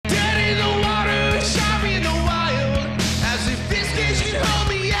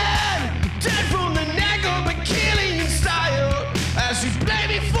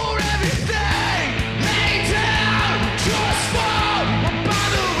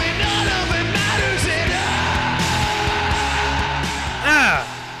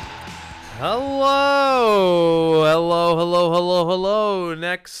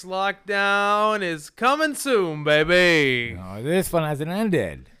lockdown is coming soon, baby. No, this one hasn't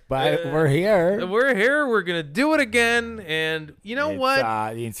ended, but we're here. We're here. We're going to do it again. And you know what?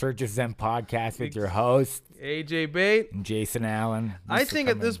 The In Search of Zen podcast with your host, AJ Bate. And Jason Allen. I think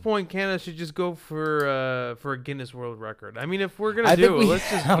at this point, Canada should just go for a Guinness World Record. I mean, if we're going to do it, let's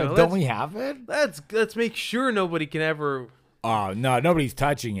just go. Don't we have it? Let's make sure nobody can ever... Oh, no, nobody's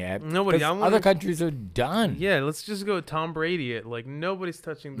touching it. Nobody. Other countries are done. Yeah, let's just go Tom Brady it. Like, nobody's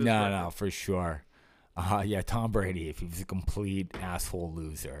touching this record. No, for sure. Yeah, Tom Brady, if he's a complete asshole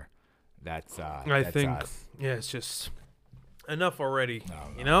loser, that's think us. Yeah, it's just enough already.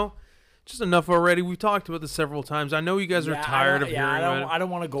 No. You know? Just enough already. We've talked about this several times. I know you guys are tired of hearing about it. I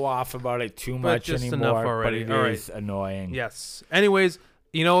don't want to go off about it too much just anymore, enough already. But it is annoying. Yes. Anyways,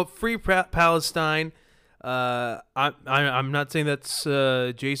 you know, free Palestine. I'm not saying that's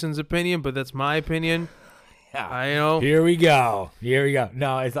Jason's opinion, but that's my opinion. Yeah. I know. Here we go.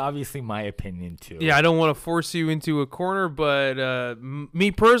 No, it's obviously my opinion too. Yeah, I don't want to force you into a corner, but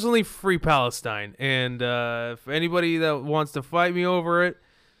me personally, free Palestine. And if anybody that wants to fight me over it,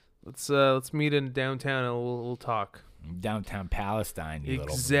 let's meet in downtown and we'll talk. Downtown Palestine. You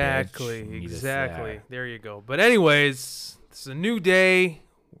exactly. Little bitch. Exactly. There you go. But anyways, it's a new day.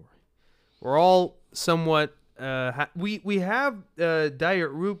 We're all somewhat we have diet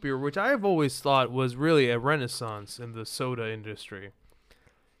root beer, which I've always thought was really a renaissance in the soda industry.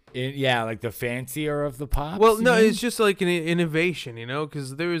 Yeah, like the fancier of the pops. Well, no, it's just like an innovation, you know,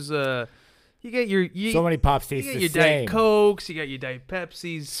 because there's you get your so many pops taste the same. You got your Diet Cokes, you got your Diet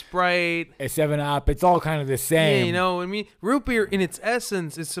Pepsis, Sprite, a 7-Up. It's all kind of the same. Yeah, you know what I mean? Root beer, in its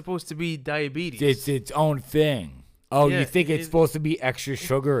essence, is supposed to be diabetes. It's its own thing. Oh, yeah, you think it's supposed to be extra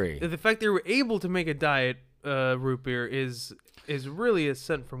sugary? The fact they were able to make a diet root beer is really a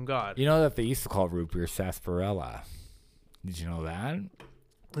sent from God. You know that they used to call root beer sarsaparilla. Did you know that?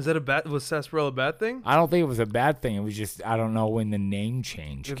 Was sarsaparilla a bad thing? I don't think it was a bad thing. It was just, I don't know when the name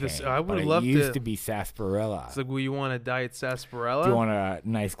change came. I would love to. It used to be sarsaparilla. It's like, well, you want a diet sarsaparilla? Do you want a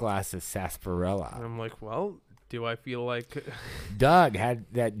nice glass of sarsaparilla? And I'm like, well, do I feel like... Doug had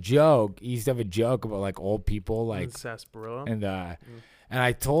that joke. He used to have a joke about, like, old people, like... sarsaparilla? And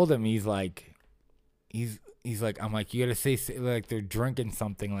I told him, he's like, I'm like, you gotta say, like, they're drinking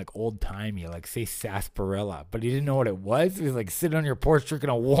something, like, old-timey, like, say sarsaparilla. But he didn't know what it was. He was, like, sitting on your porch drinking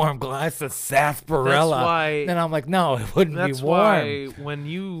a warm glass of sarsaparilla. That's why... And I'm like, no, it wouldn't be warm. That's why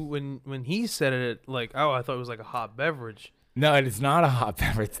when he said it, like, oh, I thought it was like a hot beverage. No, it's not a hot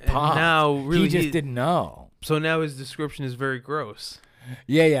beverage. It's pop. Now, really, he just didn't know. So now his description is very gross.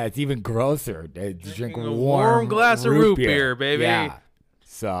 Yeah, it's even grosser. It's drinking a warm glass of root beer, baby. Yeah.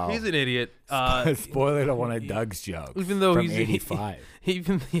 So he's an idiot. Spoiler to one of Doug's jokes. Even though from he's 85.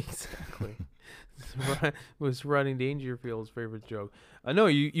 Exactly. Was Rodney Dangerfield's favorite joke. I know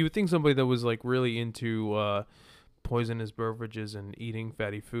you would think somebody that was like really into poisonous beverages and eating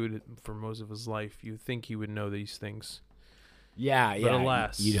fatty food for most of his life, you think he would know these things. Yeah. But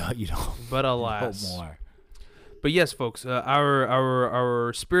alas, you don't. But alas, no more. But yes, folks,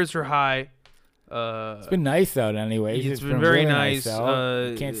 our spirits are high. It's been nice out, anyways. It's been very really nice.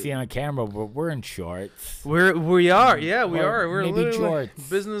 Can't see on camera, but we're in shorts. We are. Yeah, we are. We're maybe shorts.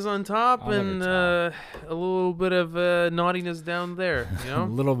 Business on top and a little bit of naughtiness down there. You know, a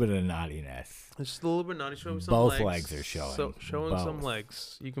little bit of naughtiness. Just a little bit naughty. Showing some Both legs. legs are showing. Showing some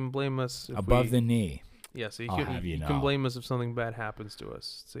legs. You can blame us if above the knee. Yeah, so you can blame us if something bad happens to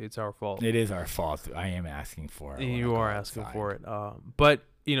us. Say it's our fault. It is our fault. I am asking for it. You are asking for it. But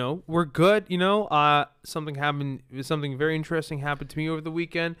you know, we're good. You know, something happened. Something very interesting happened to me over the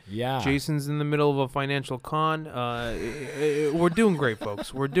weekend. Yeah. Jason's in the middle of a financial con. We're doing great,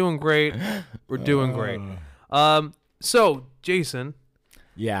 folks. We're doing great. We're doing great. So Jason.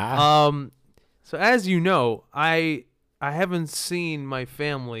 Yeah. So as you know, I haven't seen my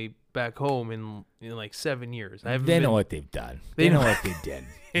family back home in like 7 years. They know what they've done. They know what they did.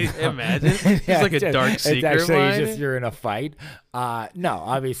 Imagine. It's like a dark secret. It's actually just you're in a fight. No,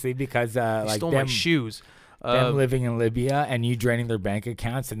 obviously, because like stole my shoes. Them living in Libya and you draining their bank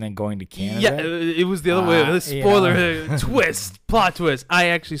accounts and then going to Canada. Yeah, it was the other way. Spoiler, plot twist. I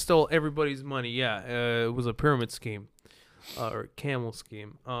actually stole everybody's money. Yeah, it was a pyramid scheme or camel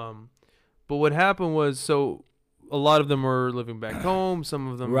scheme. But what happened was, so a lot of them are living back home. Some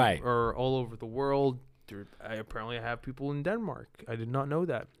of them are all over the world. Apparently, I have people in Denmark. I did not know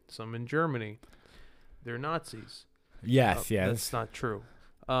that. Some in Germany. They're Nazis. Yes, that's not true.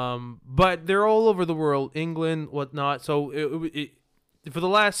 But they're all over the world, England, whatnot. So for the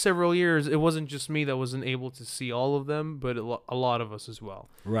last several years, it wasn't just me that wasn't able to see all of them, but a lot of us as well.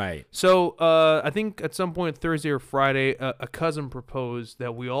 Right. So I think at some point Thursday or Friday, a cousin proposed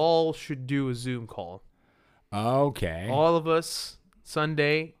that we all should do a Zoom call. Okay. All of us,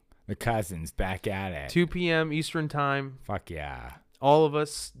 Sunday. The cousins back at it. 2 p.m. Eastern time. Fuck yeah. All of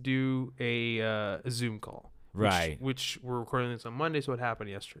us do a Zoom call. Right. Which we're recording this on Monday, so it happened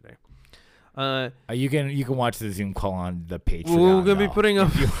yesterday. You can watch the Zoom call on the Patreon. We're gonna be putting up.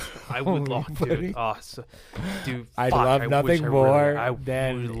 I would love, dude. Dude, I'd love nothing more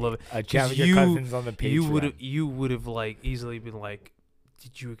than would love it. having your cousins on the Patreon. You would have like easily been like,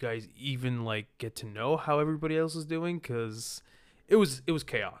 did you guys even like get to know how everybody else is doing? Because it was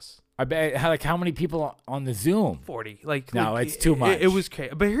chaos. I bet. How many people on the Zoom? 40. No, it's too much. It was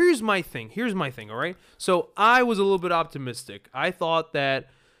chaos. But here's my thing. All right. So I was a little bit optimistic. I thought that,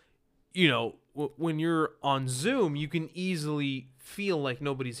 when you're on Zoom, you can easily feel like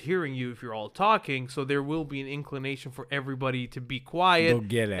nobody's hearing you if you're all talking. So there will be an inclination for everybody to be quiet. Go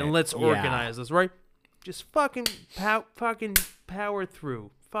get it. And let's organize this, right? Just fucking power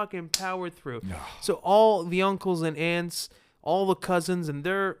through. Fucking power through. No. So all the uncles and aunts, all the cousins and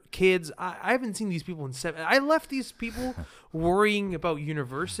their kids, I haven't seen these people in 7. I left these people worrying about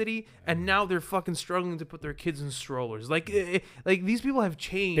university, and now they're fucking struggling to put their kids in strollers. Like these people have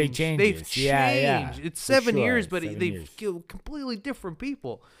changed. They've changed. Yeah. It's 7 years, but 7 they years. feel completely different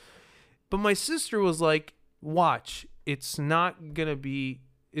people. But my sister was like, "Watch, it's not gonna be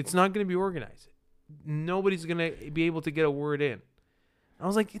organized. Nobody's gonna be able to get a word in." I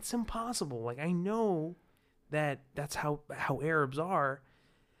was like, "It's impossible. Like, I know that's how Arabs are,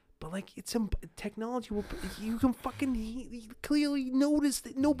 but like it's technology will, you can fucking clearly notice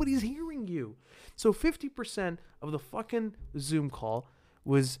that nobody's hearing you." So 50% of the fucking Zoom call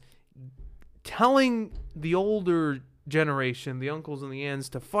was telling the older generation, the uncles and the aunts,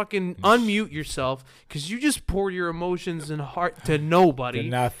 to fucking unmute yourself because you just poured your emotions and heart to nobody, To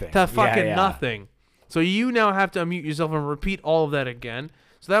nothing. to fucking Yeah. nothing. So you now have to unmute yourself and repeat all of that again.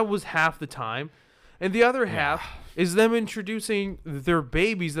 So that was half the time. And the other half is them introducing their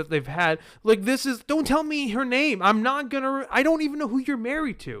babies that they've had. Like, don't tell me her name. I don't even know who you're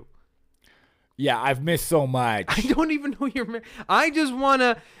married to. Yeah, I've missed so much. I don't even know you're married. I just want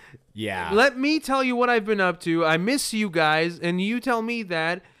to let me tell you what I've been up to. I miss you guys, and you tell me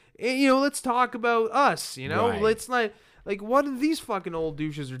that. And, let's talk about us, Right. Let's not... Like, what are these fucking old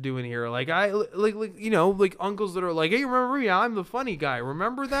douches are doing here? Like, uncles that are like, "Hey, remember me? I'm the funny guy.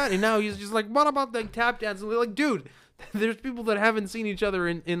 Remember that?" And now he's just like, "What about the tap dance?" And we're like, dude, there's people that haven't seen each other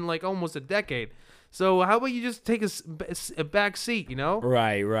in like almost a decade. So how about you just take a back seat,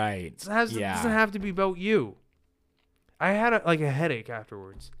 Right. It doesn't have to be about you. I had a headache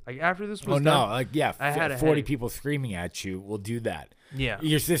afterwards. Like, after this was done, I had 40 people screaming at you. We'll do that. Yeah.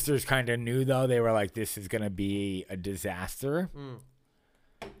 Your sisters kind of knew, though. They were like, this is going to be a disaster.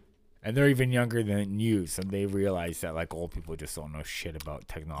 And they're even younger than you, so they realized that, like, old people just don't know shit about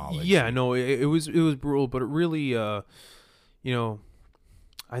technology. Yeah, no, it was brutal, but it really, I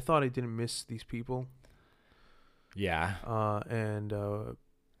thought I didn't miss these people. Yeah. And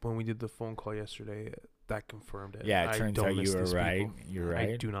when we did the phone call yesterday, that confirmed it. Yeah, it turns out you were right. People. You're right.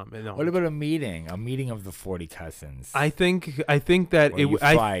 I do not. No. What about a meeting? A meeting of the 40 cousins. I think that Where you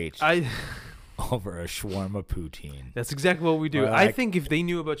fight I over a shawarma poutine. That's exactly what we do. Or I think if they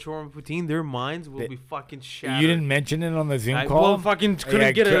knew about shawarma poutine, their minds will be fucking shattered. You didn't mention it on the Zoom call? Well, fucking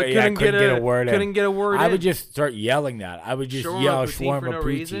couldn't get a word in. I would just start yelling that. I would just yell shawarma for no poutine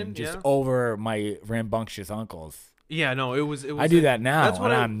reason, just over my rambunctious uncles. Yeah, no, it was. I do that now,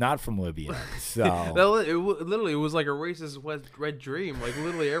 and I'm not from Libya, so literally, it was like a racist red dream. Like,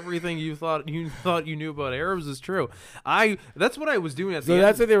 literally, everything you thought you knew about Arabs is true. That's what I was doing at the end. So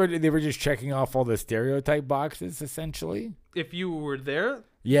that's what they were just checking off all the stereotype boxes, essentially. If you were there.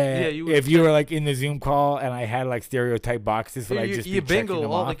 Yeah. If you were like in the Zoom call and I had like stereotype boxes, would I just be bingo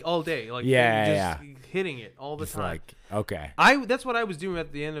them off? all day, like hitting it all the time. Like, okay. That's what I was doing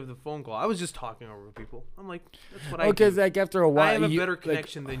at the end of the phone call. I was just talking over people. I'm like, that's what I do. Because like after a while, I have a better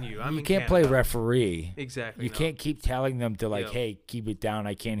connection than you. You can't play referee. Exactly. You can't keep telling them to like, hey, keep it down.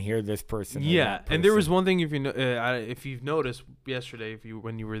 I can't hear this person. Yeah, and there was one thing if you've noticed yesterday,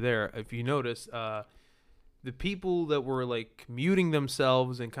 when you were there, if you noticed, the people that were like muting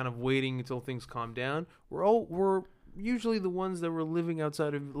themselves and kind of waiting until things calmed down were usually the ones that were living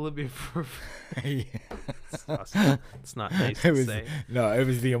outside of Libya for. It's not nice to say. No, it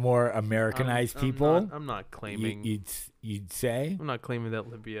was the more Americanized people. I'm not claiming. You'd say. I'm not claiming that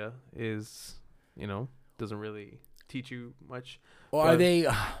Libya is, doesn't really teach you much. Or are they?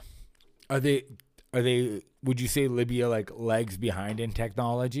 are they? Would you say Libya like lags behind in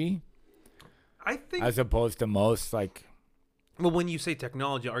technology? I think, as opposed to most like. Well, when you say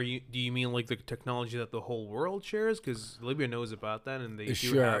technology, do you mean like the technology that the whole world shares? Because Libya knows about that, and they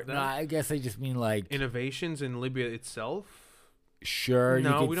do have that. No, I guess I just mean like innovations in Libya itself. Sure.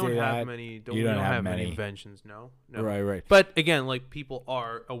 No, you we could don't say have that. many. We don't have many many inventions. No. Right. But again, like people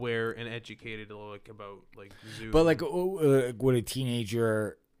are aware and educated, like about like Zoom. But like, would a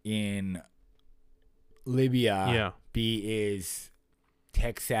teenager in Libya be as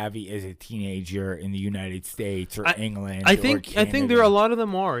tech savvy as a teenager in the United States or England? I think there are a lot of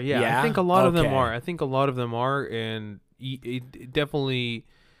them are. Yeah? I think a lot of them are. And it definitely.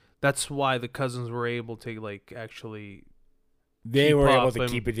 That's why the cousins were able to like actually. They were able to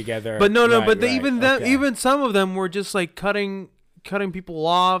keep it together. But even some of them were just like cutting people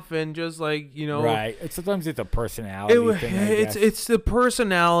off and just like, you know. Right. Sometimes it's a personality thing, I guess. It's the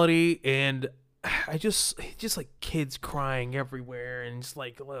personality, and it's just like kids crying everywhere, and it's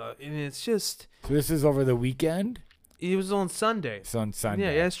like, and it's just. So this is over the weekend? It was on Sunday. It's on Sunday.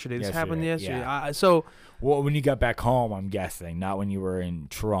 Yeah, yesterday. This happened yesterday. Yeah. Well, when you got back home, I'm guessing, not when you were in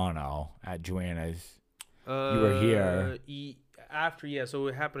Toronto at Joanna's. You were here. So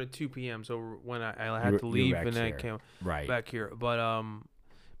it happened at 2 p.m. So when I had to leave, and then I came back here. But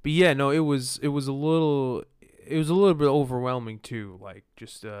yeah, no, it was a little bit overwhelming too. Like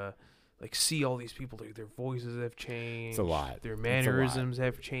just like see all these people, their voices have changed. It's a lot. Their mannerisms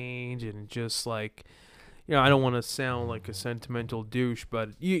have changed, and just like. You know, I don't want to sound like a sentimental douche, but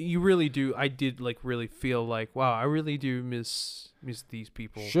you really do. I did like really feel like, wow, I really do miss these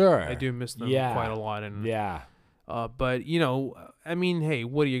people. Sure, I do miss them quite a lot. And but you know, I mean, hey,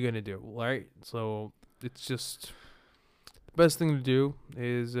 what are you gonna do, right? So it's just the best thing to do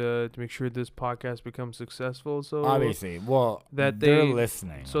is to make sure this podcast becomes successful. So obviously, well, that they're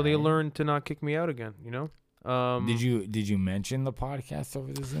listening, so they learn to not kick me out again. You know. Did you mention the podcast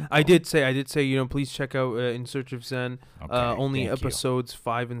over the Zen? I did say, you know, please check out In Search of Zen. Okay, only episodes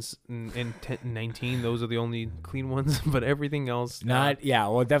 5 and 10, 19. Those are the only clean ones, but everything else.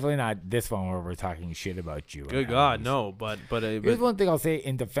 Definitely not this one where we're talking shit about you. Good God, no. But here's one thing I'll say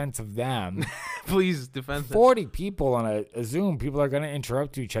in defense of them. Please defend them. 40 people on a Zoom. People are going to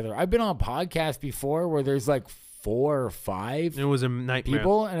interrupt each other. I've been on podcasts before where there's like 4 or 5. It was a nightmare.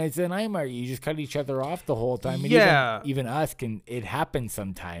 People, and it's a nightmare. You just cut each other off the whole time. And even us it happens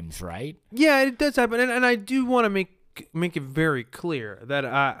sometimes, right? Yeah, it does happen, and I do want to make it very clear that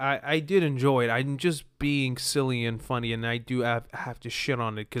I did enjoy it. I'm just being silly and funny, and I do have to shit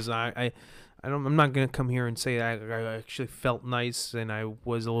on it because I'm not gonna come here and say that I actually felt nice and I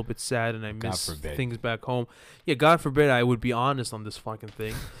was a little bit sad and I missed things back home. Yeah, God forbid I would be honest on this fucking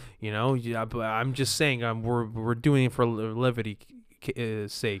thing, you know. Yeah, but I'm just saying we're doing it for levity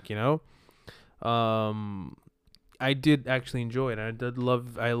sake, you know. I did actually enjoy it.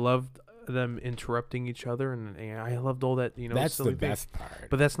 I loved them interrupting each other, and I loved all that, you know. That's the best part.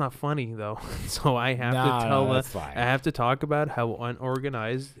 But that's not funny though. So I have to tell I have to talk about how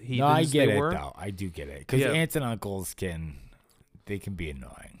unorganized they were. I get it though. I do get it because aunts and uncles can be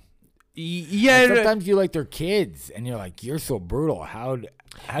annoying. Yeah. And sometimes you like their kids, and you're like, you're so brutal. How do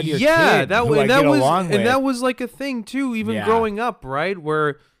your kid that was like a thing too, even growing up, right?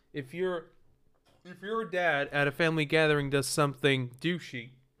 Where if your dad at a family gathering does something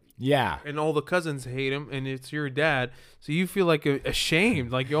douchey. Yeah, and all the cousins hate him, and it's your dad, so you feel like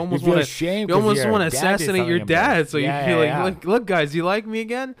ashamed, like you almost want to assassinate your dad. So you feel like, look, guys, you like me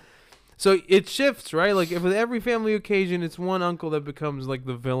again? So it shifts, right? Like if with every family occasion, it's one uncle that becomes like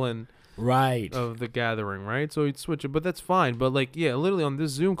the villain, right, of the gathering, right? So you'd switch it, but that's fine. But like, yeah, literally on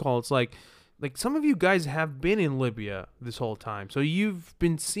this Zoom call, it's like some of you guys have been in Libya this whole time, so you've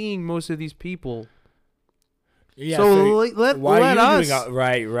been seeing most of these people. Yeah, so let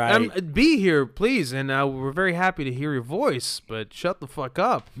us be here, please, and we're very happy to hear your voice. But shut the fuck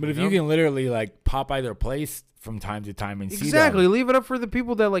up. But if you can literally like pop by their place from time to time and see them. Leave it up for the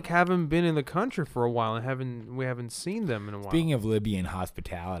people that like haven't been in the country for a while and we haven't seen them in a while. Speaking of Libyan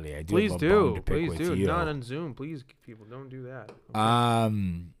hospitality, I do please have a bone to pick with you. Not on Zoom, please, people, don't do that.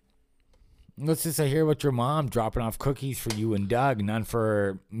 Okay. Let's just hear about your mom dropping off cookies for you and Doug, none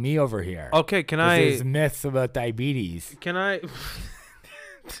for me over here. Okay, there's myths about diabetes. Can I?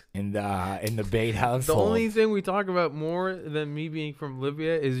 in the Bait household. The only thing we talk about more than me being from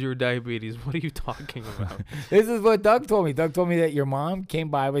Libya is your diabetes. What are you talking about? This is what Doug told me. Doug told me that your mom came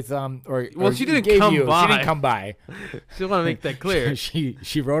by with some, well, she didn't come by. She didn't come by. She want to make that clear.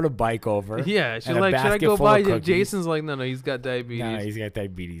 she rode a bike over. Yeah, she's like, should I go by? Jason's like, no, he's got diabetes. No, he's got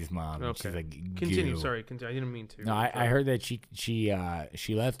diabetes, Mom. Okay. She's like, continue. Sorry, continue. I didn't mean to. No, I heard that she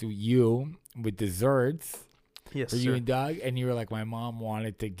left you with desserts. Yes, for you and Doug, and you were like, my mom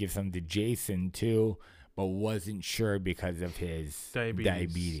wanted to give some to Jason too, but wasn't sure because of his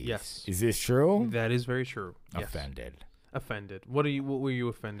diabetes. Yes. Is this true? That is very true. Yes. Offended. What were you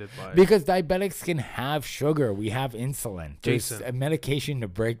offended by? Because diabetics can have sugar. We have insulin. Jason. There's a medication to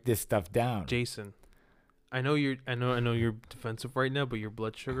break this stuff down. Jason. I know you're defensive right now, but your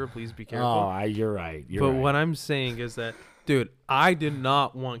blood sugar, please be careful. Oh, you're right. But what I'm saying is that, dude, I did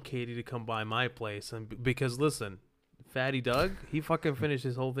not want Katie to come by my place, and because listen, Fatty Doug, he fucking finished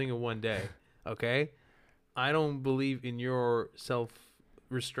his whole thing in one day. Okay, I don't believe in your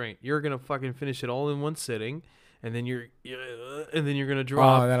self-restraint. You're gonna fucking finish it all in one sitting, and then you're gonna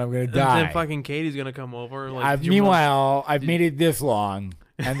drop. Oh, then I'm gonna die. And then fucking Katie's gonna come over. Like, meanwhile, I've made it this long.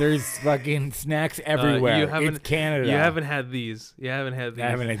 And there's fucking snacks everywhere. It's Canada. You haven't had these. I haven't had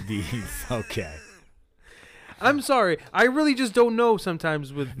these. Okay. I'm sorry. I really just don't know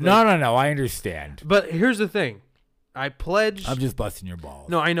sometimes with... No. I understand. But here's the thing. I pledge... I'm just busting your balls.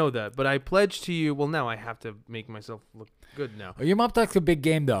 No, I know that. But I pledge to you... Well, now I have to make myself look good now. Your mom talks a big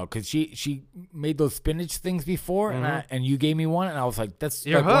game, though, because she made those spinach things before, and you gave me one, and I was like, that's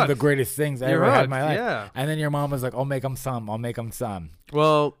like one of the greatest things I ever had in my life. Yeah. And then your mom was like, I'll make them some.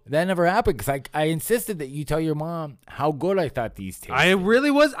 Well, that never happened because I insisted that you tell your mom how good I thought these tasted. I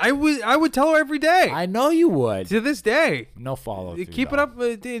really was. I would tell her every day. I know you would. To this day. No follow through. Keep it up.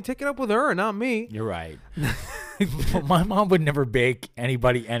 Take it up with her, not me. You're right. My mom would never bake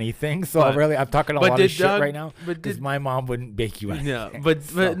anybody anything, so I'm talking a lot of shit right now because my mom wouldn't bake you anything. No,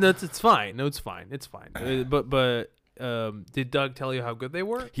 but no, it's fine. No, it's fine. It's fine. But did Doug tell you how good they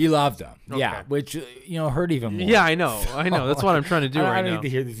were? He loved them. Okay. Yeah, which hurt even more. Yeah, I know. That's what I'm trying to do right now. I don't need to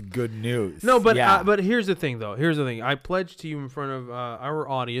hear this good news. No, but but here's the thing, though. I pledge to you in front of our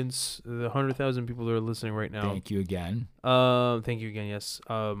audience, the 100,000 people that are listening right now. Thank you again. Thank you again. Yes.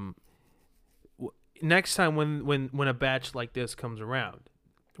 Next time when a batch like this comes around,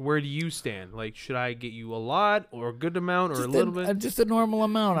 where do you stand? Like, should I get you a lot or a good amount or just a little bit? Just a normal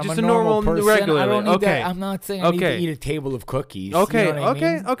amount. Just I'm a normal person. Regular. I don't need that. I'm not saying I need to eat a table of cookies. Okay. You know what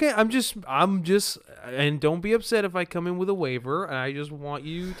I mean? Okay. I'm just, and don't be upset if I come in with a waiver. And I just want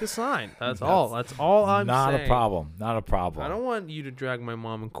you to sign. That's all. That's all I'm saying. Not a problem. I don't want you to drag my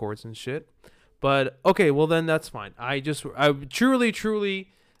mom in courts and shit. But okay, well then that's fine. I truly,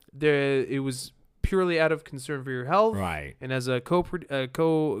 it was purely out of concern for your health, right? And as a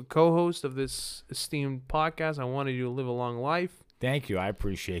co-host of this esteemed podcast, I wanted you to live a long life. Thank you, I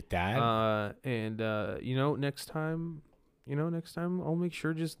appreciate that. Next time I'll make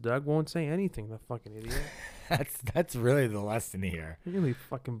sure just Doug won't say anything. The fucking idiot. That's really the lesson here. You're really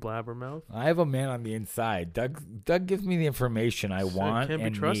fucking blabbermouth. I have a man on the inside. Doug gives me the information I want can't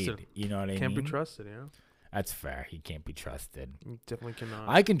and be trusted. need. You know what I mean? Can't be trusted. That's fair. He can't be trusted. You definitely cannot.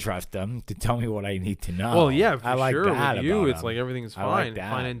 I can trust him to tell me what I need to know. Well, yeah, for I like sure. That with you, about it's him. like everything's fine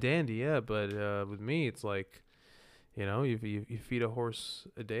and dandy. Yeah, but with me, it's like, you feed a horse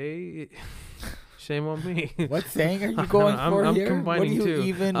a day. Shame on me. What saying are you going for I'm here? Combining what are you two.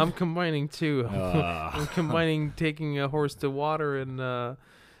 Even? I'm combining two. I'm combining taking a horse to water and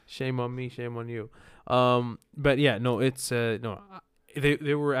shame on me, shame on you. But yeah, no, it's no.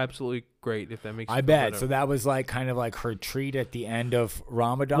 They were absolutely great. If that makes I bet. So that was like kind of like her treat at the end of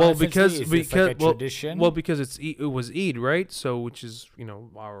Ramadan. Well, because like a tradition. Well, because it was Eid, right? So which is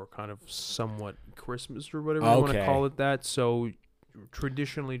our kind of somewhat Christmas or whatever you want to call it. That so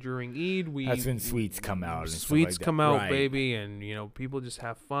traditionally during Eid that's when sweets come out. Sweets come out, right. Baby, and people just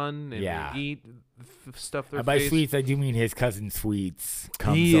have fun and they eat stuff. Their by face. Sweets, I do mean his cousin Sweets.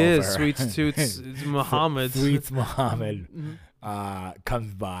 He is Sweets Toots. It's Muhammad. Sweets Muhammad.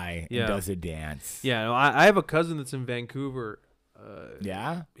 Comes by and does a dance. Yeah, no, I have a cousin that's in Vancouver.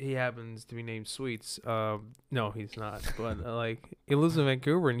 Yeah? He happens to be named Sweets. No, he's not. But he lives in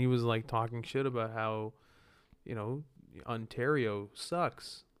Vancouver, and he was talking shit about how, Ontario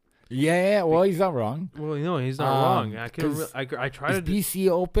sucks. Yeah. Well, he's not wrong. Well, he's not wrong. I try to. BC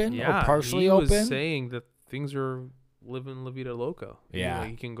open or partially he open? was saying that things are living La Vida Loca. Yeah.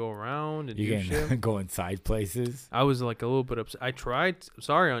 You can go around and You do can shit. go inside places. I was like a little bit upset. I tried.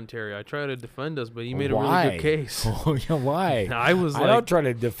 Sorry, Ontario. I tried to defend us, but he made a Why? really good case. Oh, yeah, why? I was like, I don't try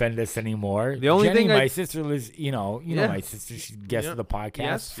to defend us anymore. The only Jenny, thing my sister lives, you know Yeah. my sister, she's guest Yeah. of the podcast,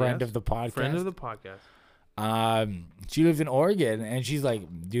 Yes, friend yes. of the podcast. friend of the podcast. She lives in Oregon, and she's like,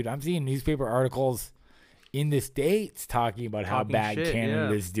 dude, I'm seeing newspaper articles in the States talking about how Talking bad shit,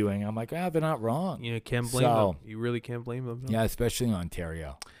 Canada's doing. I'm like, they're not wrong. You can't blame them. You really can't blame them. No. Yeah, especially in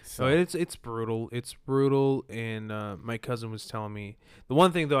Ontario. So it's brutal. It's brutal. And my cousin was telling me the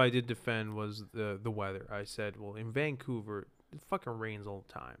one thing though I did defend was the weather. I said, well, in Vancouver, it fucking rains all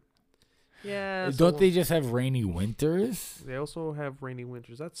the time. Yeah. Don't they just have rainy winters? They also have rainy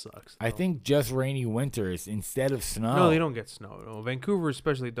winters. That sucks. I though. think just rainy winters instead of snow. No, they don't get snow. No, Vancouver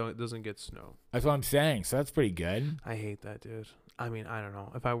especially doesn't get snow. That's what I'm saying. So that's pretty good. I hate that, dude. I mean, I don't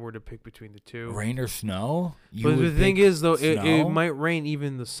know if I were to pick between the two. Rain or snow? But the thing is, though, it snow? might rain even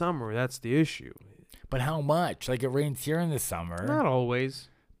in the summer. That's the issue. But how much? Like, it rains here in the summer. Not always.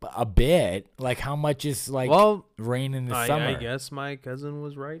 But a bit. Like, how much is, like, rain in the summer? I guess my cousin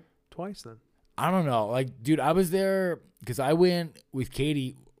was right twice then. I don't know. Like, dude, I was there because I went with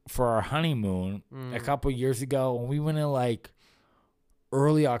Katie for our honeymoon a couple years ago. And we went in, like,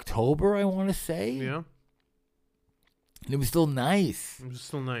 early October, I want to say. Yeah. And it was still nice. It was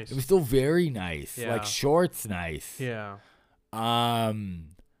still nice. It was still very nice. Yeah. Like, shorts nice. Yeah. And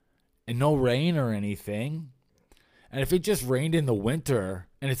no rain or anything. And if it just rained in the winter,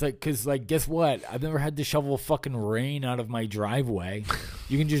 and it's like, because, like, guess what? I've never had to shovel fucking rain out of my driveway.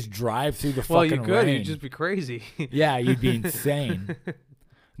 You can just drive through the Well, fucking you could. rain. You'd just be crazy. Yeah, you'd be insane.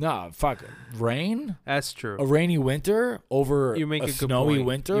 No, fuck. Rain? That's true. A rainy winter over You make a a good snowy point.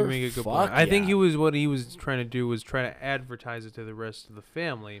 winter? You make a good Fuck point. I think yeah. what he was trying to do was try to advertise it to the rest of the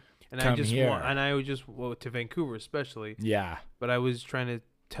family. And Come I just here. I would just to Vancouver especially. Yeah. But I was trying to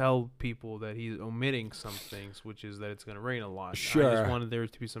tell people that he's omitting some things, which is that it's going to rain a lot. Sure. I just wanted there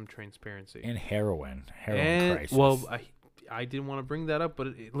to be some transparency. And heroin crisis. Well, I didn't want to bring that up, but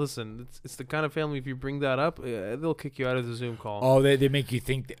listen, it's the kind of family, if you bring that up, they'll kick you out of the Zoom call. Oh, they make you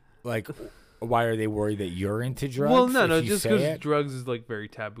think that, like, why are they worried that you're into drugs? Well, no, if you just say because it? drugs is like very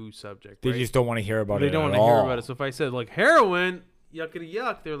taboo subject. They right? just don't want to hear about They it don't at want to hear all. about it. So if I said like heroin, yuckity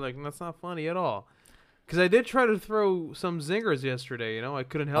yuck, they're like, that's not funny at all. Because I did try to throw some zingers yesterday. You know, I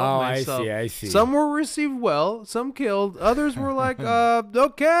couldn't help myself. I see. Some were received well, some killed. Others were like,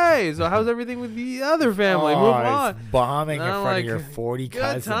 okay. So how's everything with the other family? Move on. It's bombing in And I'm front like, of your 40 Good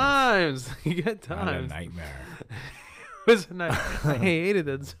cousins. times. Good What a times. nightmare. It was a night. I hated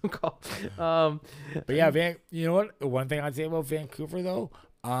that Zoom call. But yeah, you know what? One thing I'd say about Vancouver, though,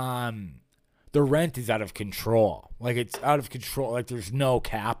 the rent is out of control. Like, it's out of control. Like, there's no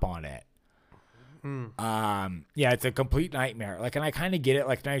cap on it. Yeah, it's a complete nightmare. Like, and I kind of get it.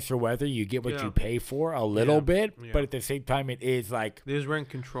 Like, nicer weather, you get what you pay for a little bit, but at the same time, it is like there's rent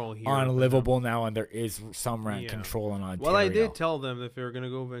control here. unlivable now, and there is some rent control in Ontario. Well, I did tell them that if they were going to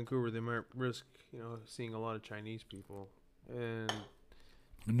go to Vancouver, they might risk, seeing a lot of Chinese people. And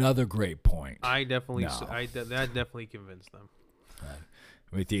another great point. I definitely, No. that definitely convinced them.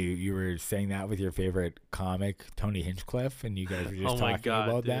 With you were saying that with your favorite comic, Tony Hinchcliffe, and you guys were just talking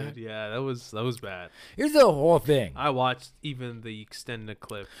about dude. that. Yeah, that was bad. Here's the whole thing. I watched even the extended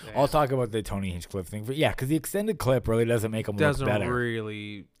clip. I'll talk about the Tony Hinchcliffe thing, but yeah, because the extended clip really doesn't make him look better.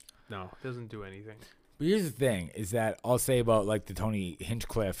 Doesn't do anything. But here's the thing: is that I'll say about like the Tony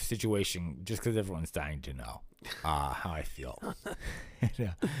Hinchcliffe situation, just because everyone's dying to know how I feel.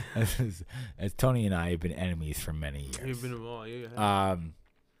 Yeah, as Tony and I have been enemies for many years. You've been involved. Yeah.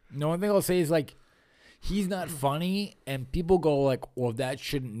 No, one thing I'll say is like he's not funny, and people go like, "Well, that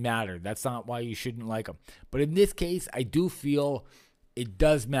shouldn't matter. That's not why you shouldn't like him." But in this case, I do feel it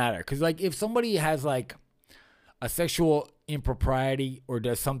does matter because like if somebody has like a sexual impropriety or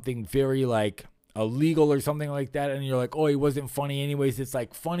does something very like illegal or something like that, and you're like, "Oh, he wasn't funny anyways," it's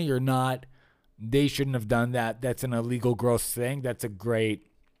like funny or not, they shouldn't have done that. That's an illegal, gross thing. That's a great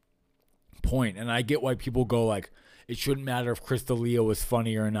point, and I get why people go like, it shouldn't matter if Chris D'Elia was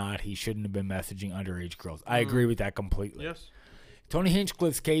funny or not. He shouldn't have been messaging underage girls. I agree with that completely. Yes. Tony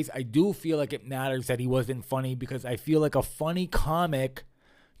Hinchcliffe's case, I do feel like it matters that he wasn't funny because I feel like a funny comic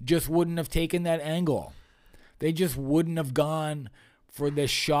just wouldn't have taken that angle. They just wouldn't have gone for the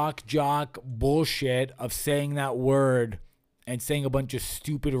shock jock bullshit of saying that word and saying a bunch of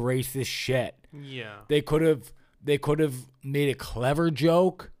stupid racist shit. Yeah. They could have made a clever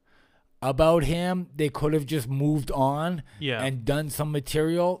joke about him. They could have just moved on and done some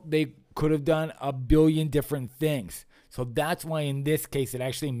material. They could have done a billion different things. So that's why in this case it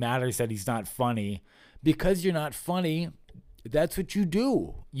actually matters that he's not funny, because you're not funny, that's what you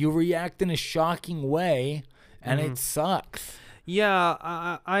do. You react in a shocking way, and it sucks. Yeah,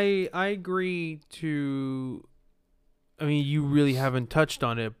 I agree to. I mean, you really haven't touched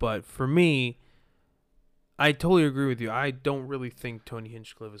on it, but for me, I totally agree with you. I don't really think Tony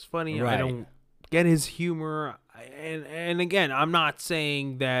Hinchcliffe is funny. Right. I don't get his humor, and again, I'm not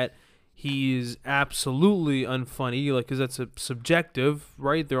saying that he is absolutely unfunny, like, because that's a subjective,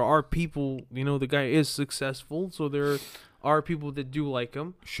 right? There are people, the guy is successful, so there are people that do like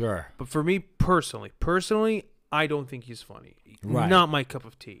him. Sure. But for me personally, I don't think he's funny. Right. Not my cup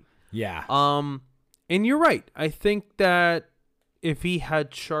of tea. Yeah. And you're right. I think that if he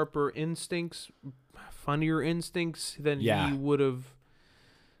had sharper instincts, funnier instincts, then he would have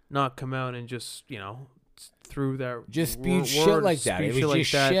not come out and just, threw that just spewed shit like that. It was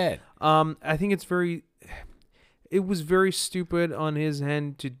just shit. I think it was very stupid on his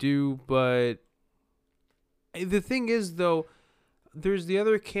end to do, but the thing is, though, there's the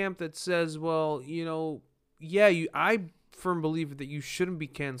other camp that says, well, I firm believer that you shouldn't be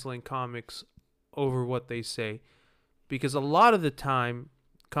canceling comics over what they say, because a lot of the time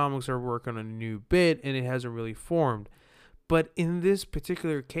comics are working on a new bit and it hasn't really formed. But in this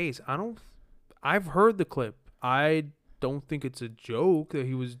particular case, I've heard the clip. I don't think it's a joke that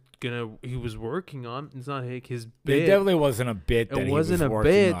he was working on. It's not his bit. It definitely wasn't a bit that he was working on. It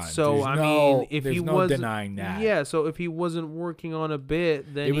wasn't a bit. So I mean, if he was denying that. Yeah, so if he wasn't working on a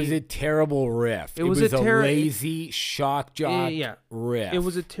bit, then it was a terrible riff. It was a lazy shock jock riff. It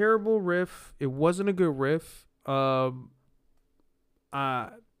was a terrible riff. It wasn't a good riff. I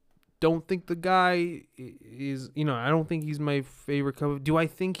don't think the guy is, I don't think he's my favorite cover. Do I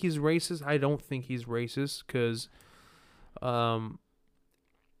think he's racist? I don't think he's racist, because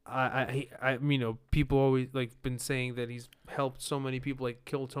people always been saying that he's helped so many people. Like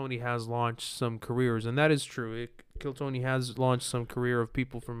Kill Tony has launched some careers, and that is true. Kill Tony has launched some career of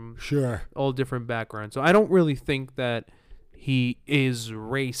people from all different backgrounds. So I don't really think that he is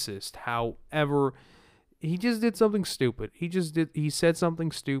racist. However, he just did something stupid. He said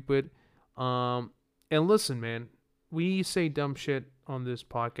something stupid. And listen, man, we say dumb shit on this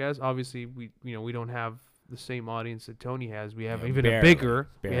podcast. Obviously, we don't have the same audience that Tony has. We have even a bigger.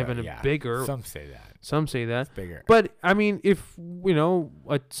 Some say that. It's bigger. But I mean, if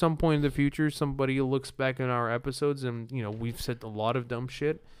at some point in the future somebody looks back in our episodes and we've said a lot of dumb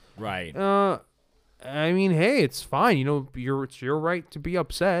shit, right? I mean, hey, it's fine. It's your right to be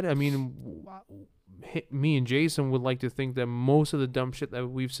upset. I mean, me and Jason would like to think that most of the dumb shit that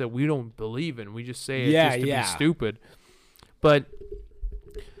we've said we don't believe in. We just say it just to be stupid. But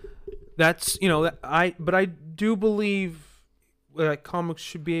that's but I do believe that comics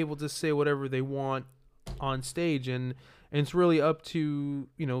should be able to say whatever they want on stage, and it's really up to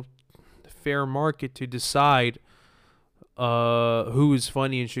the fair market to decide who is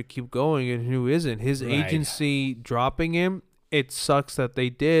funny and should keep going and who isn't. His agency dropping him, it sucks that they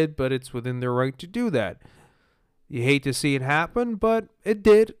did, but it's within their right to do that. You hate to see it happen, but it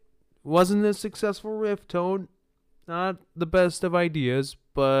did. Wasn't a successful riff, Tone. Not the best of ideas,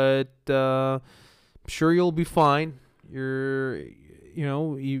 but I'm sure you'll be fine. You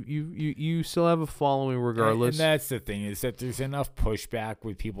still have a following regardless. And that's the thing, is that there's enough pushback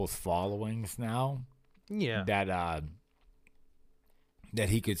with people's followings now. Yeah. That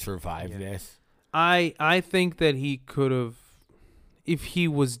he could survive this. I think that he could have, if he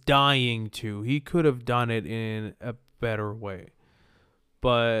was dying to, he could have done it in a better way.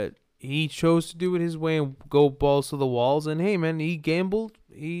 But he chose to do it his way and go balls to the walls. And hey, man, he gambled.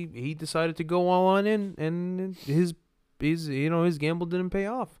 He decided to go all on in, and his gamble didn't pay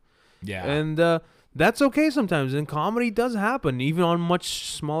off. Yeah. And that's okay sometimes. And comedy does happen, even on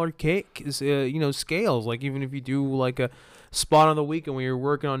much smaller scales. Like even if you do like a spot on the weekend when you're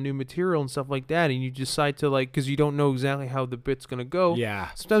working on new material and stuff like that, and you decide to because you don't know exactly how the bit's gonna go. Yeah.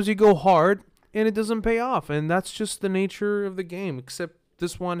 Sometimes you go hard and it doesn't pay off, and that's just the nature of the game. Except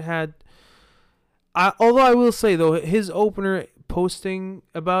this one had. Although I will say though, his opener posting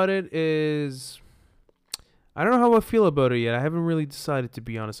about it is. I don't know how I feel about it yet. I haven't really decided, to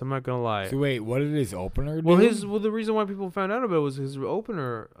be honest. I'm not gonna lie. So wait, what did his opener do? Well, the reason why people found out about it was his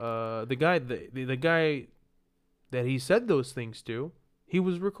opener. The guy that he said those things to, he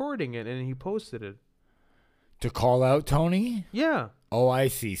was recording it and he posted it. To call out Tony? Yeah. Oh, I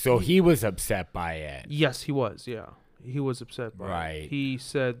see. So he was upset by it. Yes, he was. Yeah, he was upset by it. Right. He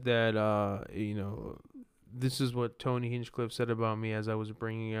said that this is what Tony Hinchcliffe said about me as I was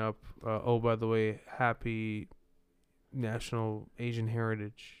bringing up. By the way, happy National Asian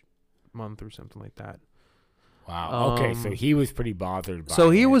Heritage Month or something like that. Wow. Okay, so he was pretty bothered by it.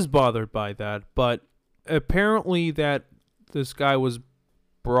 So he was bothered by that, but apparently that this guy was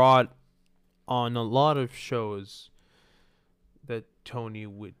brought on a lot of shows that Tony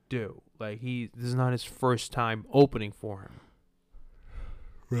would do. Like this is not his first time opening for him.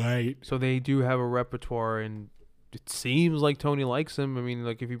 Right. So they do have a repertoire, and it seems like Tony likes him. I mean,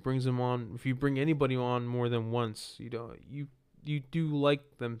 like if he brings him on, if you bring anybody on more than once, you do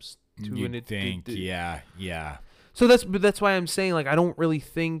like them to. You and think, yeah. So that's why I'm saying, like, I don't really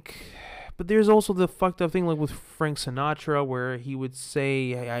think. But there's also the fucked up thing, like with Frank Sinatra, where he would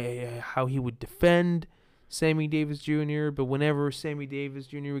say how he would defend Sammy Davis Jr., but whenever Sammy Davis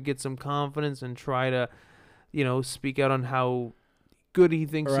Jr. would get some confidence and try to, speak out on how good he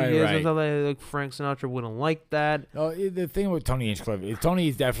thinks he is, and stuff like Frank Sinatra wouldn't like that. Oh, the thing with Tony Hinchcliffe is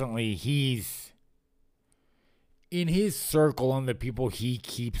Tony's definitely, he's in his circle and the people he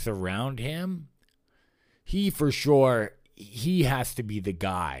keeps around him. He for sure, he has to be the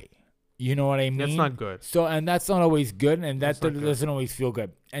guy. You know what I mean? That's not good. So, and that's not always good, and that doesn't always feel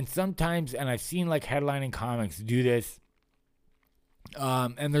good. And sometimes, and I've seen like headlining comics do this,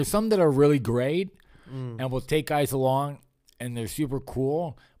 and there's some that are really great, and will take guys along, and they're super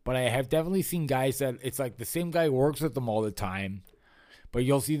cool. But I have definitely seen guys that it's like the same guy works with them all the time, but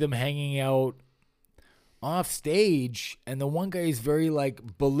you'll see them hanging out off stage, and the one guy is very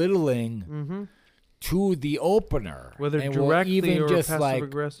like belittling to the opener, whether and directly even or just passive like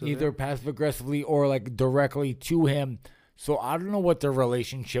aggressive, either passive aggressively or like directly to him. So I don't know what their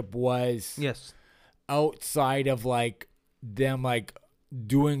relationship was. Yes. Outside of like them like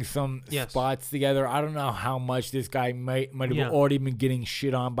doing some spots together. I don't know how much this guy might have already been getting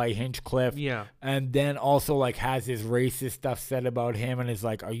shit on by Hinchcliffe. Yeah. And then also like has his racist stuff said about him and is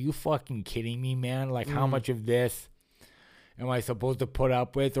like, are you fucking kidding me, man? Like how much of this am I supposed to put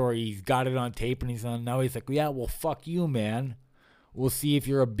up with? Or he's got it on tape and he's like, yeah, well, fuck you, man. We'll see if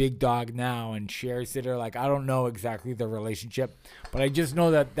you're a big dog now, and shares it. Or like, I don't know exactly the relationship, but I just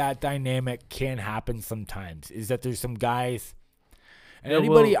know that dynamic can happen sometimes. Is that there's some guys, and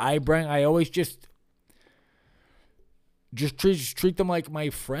anybody I bring, I always just treat them like my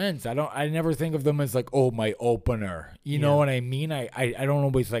friends. I never think of them as like, oh, my opener. You know what I mean? I don't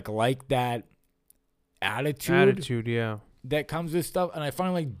always like that attitude. Yeah. That comes with stuff, and I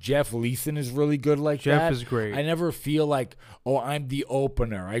find like Jeff Leeson is really good like that. Jeff is great. I never feel like, oh, I'm the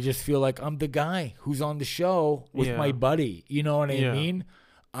opener. I just feel like I'm the guy who's on the show with my buddy. You know what I mean?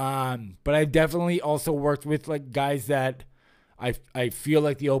 But I've definitely also worked with like guys that I feel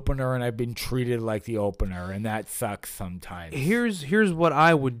like the opener, and I've been treated like the opener, and that sucks sometimes. Here's what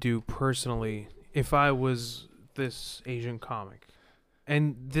I would do personally if I was this Asian comic.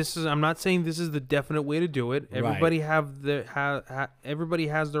 And this is, I'm not saying this is the definite way to do it. Everybody everybody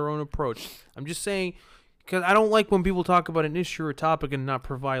has their own approach. I'm just saying, because I don't like when people talk about an issue or topic and not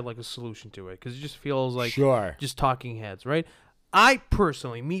provide like a solution to it, because it just feels like just talking heads, right?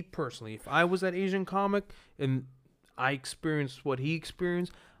 Me personally, if I was that Asian comic and I experienced what he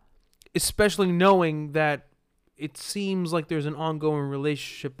experienced, especially knowing that it seems like there's an ongoing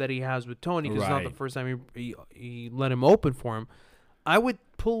relationship that he has with Tony, because it's not the first time he let him open for him, I would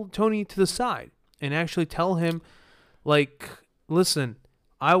pull Tony to the side and actually tell him, like, listen,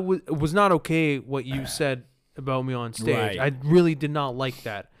 it was not okay what you said about me on stage. I really did not like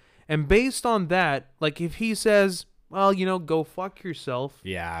that. And based on that, like, if he says, well, go fuck yourself.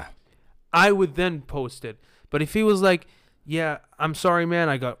 Yeah. I would then post it. But if he was like, yeah, I'm sorry, man,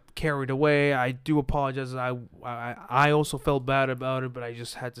 I got carried away. I do apologize. I also felt bad about it, but I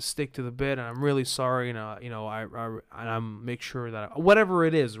just had to stick to the bit, and I'm really sorry. And I'm make sure that whatever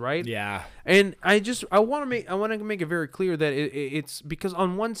it is, right? Yeah. And I want to make it very clear that it's because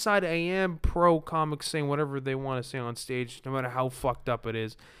on one side I am pro comics saying whatever they want to say on stage, no matter how fucked up it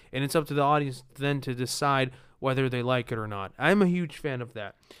is, and it's up to the audience then to decide whether they like it or not. I'm a huge fan of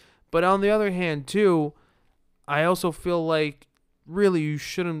that. But on the other hand, too, I also feel like really you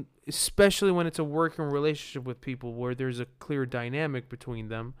shouldn't, especially when it's a working relationship with people where there's a clear dynamic between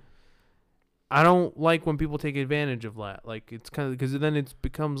them. I don't like when people take advantage of that. Like, it's kind of, because then it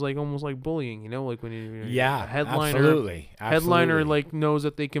becomes like almost like bullying, like when a headliner like knows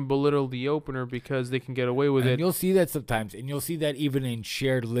that they can belittle the opener because they can get away with it. You'll see that sometimes, and you'll see that even in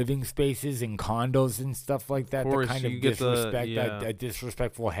shared living spaces in condos and stuff like that. The kind of disrespect, that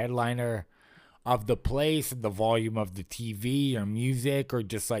disrespectful headliner of the place, the volume of the TV or music, or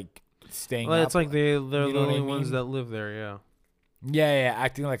just like staying up. It's like they're the only ones that live there, Yeah,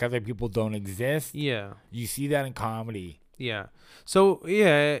 acting like other people don't exist. Yeah. You see that in comedy. Yeah. So,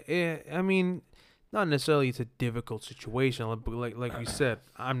 I mean, not necessarily it's a difficult situation. Like we said,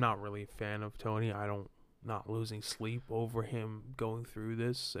 I'm not really a fan of Tony. I don't not losing sleep over him going through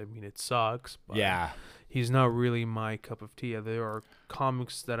this. I mean, it sucks, but Yeah. he's not really my cup of tea. There are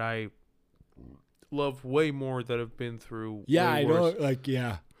comics that I love way more that have been through. Yeah, way I worse. know. Like,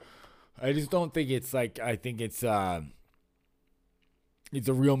 yeah. I just don't think it's like. I think it's a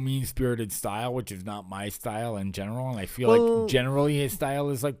real mean-spirited style, which is not my style in general. And I feel like generally his style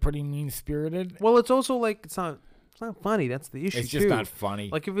is like pretty mean-spirited. Well, it's also like it's not funny. That's the issue. It's just too. not funny.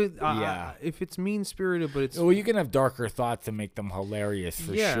 Like if it's mean-spirited, but it's well, you can have darker thoughts and make them hilarious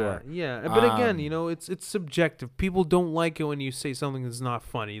for sure. Yeah, but again, it's subjective. People don't like it when you say something that's not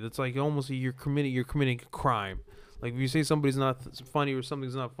funny. That's like almost you're committing a crime. Like if you say somebody's not funny or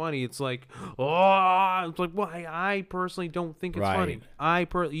something's not funny, it's like, oh, it's like, well, I personally don't think it's funny.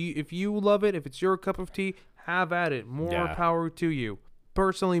 If you love it, if it's your cup of tea, have at it. More power to you.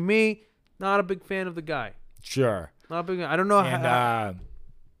 Personally, me, not a big fan of the guy. Sure. Not a big. I don't know how.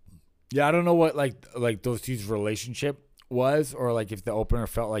 Yeah, I don't know what like those two's relationship was, or like if the opener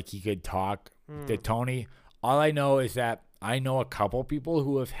felt like he could talk to Tony. All I know is that I know a couple people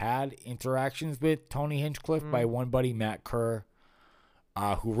who have had interactions with Tony Hinchcliffe by one buddy, Matt Kerr,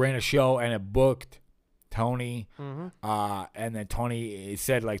 who ran a show and it booked Tony. And then Tony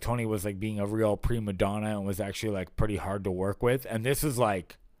said like Tony was like being a real prima donna and was actually like pretty hard to work with. And this was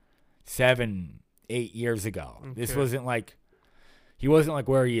like 7-8 years ago. Okay. This wasn't like he wasn't like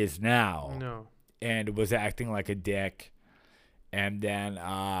where he is now. No. And was acting like a dick. And then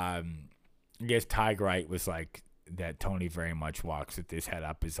I guess Ty Wright was like that Tony very much walks with his head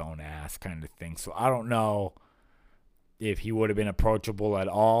up his own ass kind of thing. So I don't know if he would have been approachable at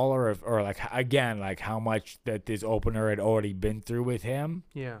all, or like again, like how much that this opener had already been through with him.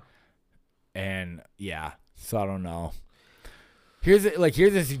 Yeah. And yeah, so I don't know. Here's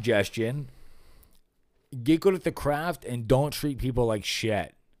a suggestion. Get good at the craft and don't treat people like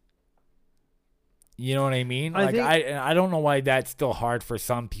shit. You know what I mean? I don't know why that's still hard for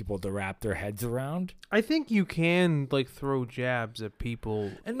some people to wrap their heads around. I think you can like throw jabs at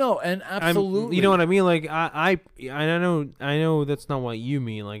people. And absolutely. You know what I mean? Like I know that's not what you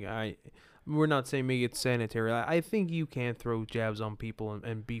mean. Like we're not saying make it sanitary. I think you can throw jabs on people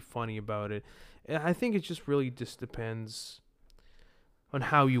and be funny about it. I think it just really just depends on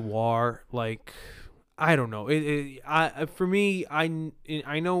how you are. Like I don't know. For me, I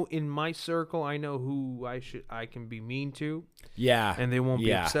know in my circle, I know who I can be mean to. Yeah. And they won't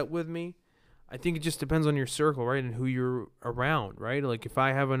be upset with me. I think it just depends on your circle, right, and who you're around, right? Like if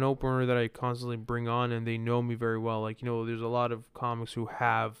I have an opener that I constantly bring on and they know me very well, like there's a lot of comics who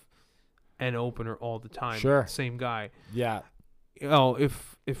have an opener all the time. Sure. Same guy. Yeah.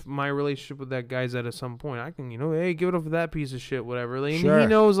 If my relationship with that guy's at some point, I can, hey, give it up for that piece of shit, whatever. Like, sure. He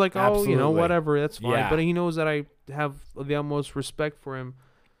knows, like, absolutely. whatever, that's fine. Yeah. But he knows that I have the utmost respect for him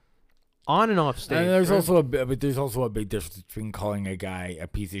on and off stage. And there's also a big difference between calling a guy a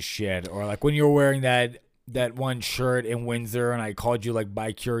piece of shit, or like when you're wearing that one shirt in Windsor and I called you like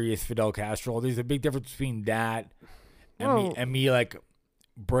bi-curious Fidel Castro. There's a big difference between that and me like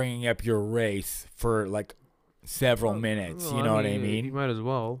bringing up your race for like several minutes. You know what I mean? You might as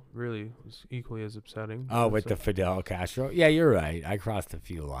well. Really, it's equally as upsetting. Oh, with the Fidel Castro? Yeah, you're right. I crossed a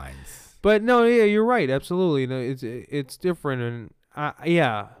few lines. But no, yeah, you're right. Absolutely. No, it's different, and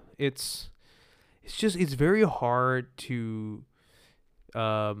it's very hard to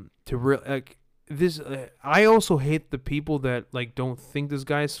like this. I also hate the people that like don't think this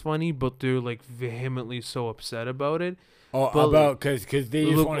guy's funny, but they're like vehemently so upset about it. Oh, because they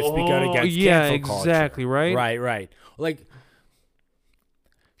just want to speak out against cancel culture. Exactly, right? Right. Like,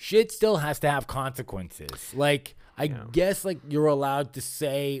 shit still has to have consequences. Like, I guess, like, you're allowed to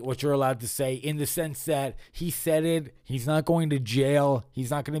say what you're allowed to say in the sense that he said it. He's not going to jail.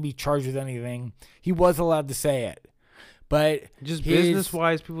 He's not going to be charged with anything. He was allowed to say it. But just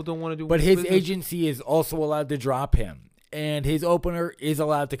business-wise, people don't want to do But his agency is also allowed to drop him. And his opener is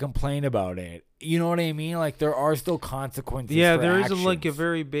allowed to complain about it. You know what I mean? Like, there are still consequences. Yeah, for there actions. is like a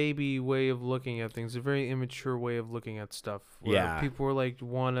very baby way of looking at things, a very immature way of looking at stuff. Where people are like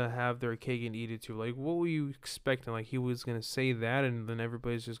want to have their cake and eat it too. Like, what were you expecting? Like, he was gonna say that, and then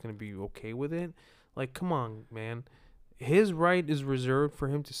everybody's just gonna be okay with it. Like, come on, man. His right is reserved for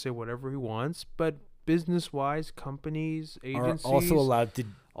him to say whatever he wants, but business-wise, companies, agencies are also allowed to.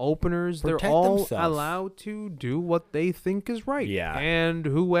 Openers, they're all allowed to do what they think is right. Yeah. And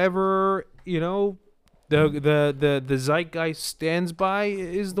whoever, the zeitgeist stands by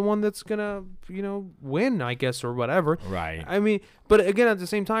is the one that's gonna, win, I guess, or whatever. Right. I mean, but again, at the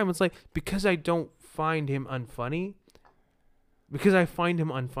same time, it's like, because I don't find him unfunny, because I find him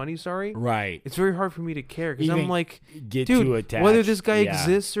unfunny. Sorry, Right. it's very hard for me to care because Even I'm like, get dude, too attached. whether this guy Yeah.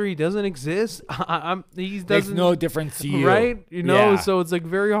 exists or he doesn't exist, he Makes doesn't. no difference to you. Right? You know, Yeah. so it's like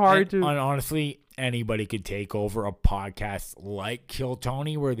very hard And to. honestly, anybody could take over a podcast like Kill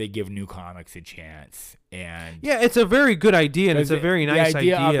Tony where they give new comics a chance. And Yeah, it's a very good idea, and it's a very nice the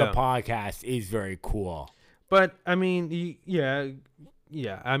idea of the podcast is very cool. But I mean, yeah.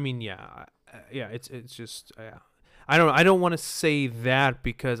 I mean, yeah. It's just I don't want to say that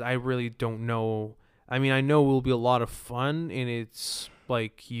because I really don't know. I mean, I know it will be a lot of fun, and it's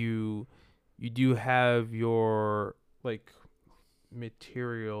like you do have your like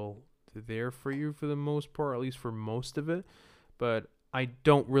material there for you for the most part, at least for most of it. But I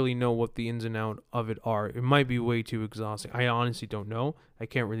don't really know what the ins and outs of it are. It might be way too exhausting. I honestly don't know. I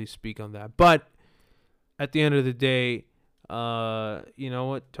can't really speak on that. But at the end of the day, you know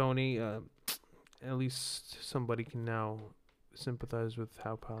what, Tony? At least somebody can now sympathize with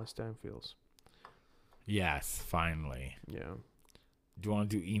how Palestine feels. Yes, finally. Yeah. Do you want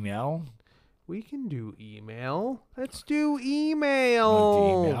to do email? We can do email. Let's do I'm email.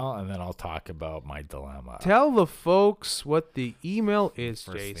 gonna do email, and then I'll talk about my dilemma. Tell the folks what the email is,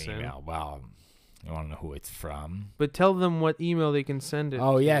 First Jason. email. Well, you want to know who it's from? But tell them what email they can send it.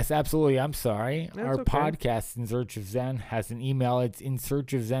 Oh, to. yes, absolutely. I'm sorry. That's Our okay. podcast, In Search of Zen, has an email. It's In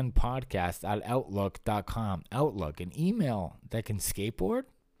Search of Zen podcast at outlook.com. Outlook, an email that can skateboard?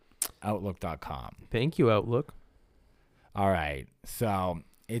 Outlook.com. Thank you, Outlook. All right. So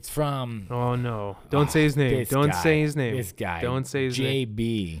it's from. Oh, no. Don't say his name. this Don't guy. say his name. This guy. Don't say his name.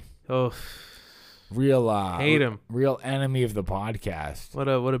 JB. Oh, Real hate him. Real enemy of the podcast. What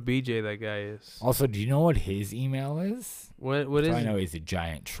a BJ that guy is. Also, do you know what his email is? What So is I it? know he's a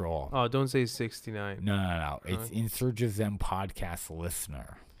giant troll. Oh, don't say 69. No. It's In Search of Zen podcast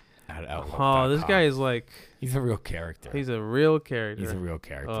listener at Outlook. Oh, this guy is like, He's a real character. he's a real character. He's a real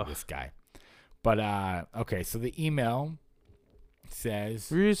character, Ugh. this guy. But, okay, so the email says,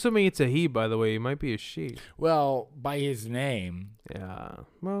 We're assuming it's a he, by the way. It might be a she. well, by his name, Yeah.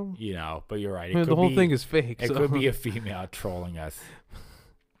 Well, you know, but you're right. I mean, the whole thing is fake. It so. could be a female trolling us.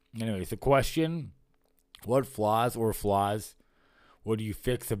 Anyways, the question, what flaws would you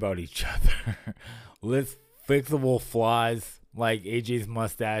fix about each other? List fixable flaws like AJ's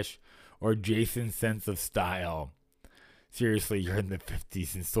mustache or Jason's sense of style. Seriously, you're in the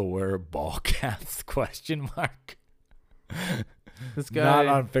 50s and still wear ball caps? Question mark. This guy.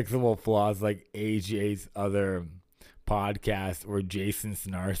 Not unfixable flaws like AJ's other podcast or Jason's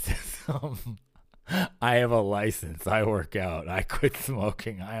narcissism. I have a license. I work out. I quit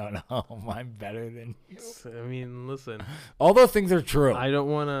smoking. I own a home. I'm better than you. I mean, listen. All those things are true. I don't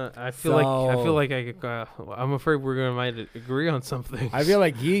want to. I feel like I'm afraid we're gonna might agree on something. I feel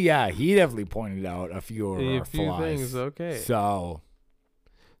like he definitely pointed out a few of our flaws. Things. Okay. So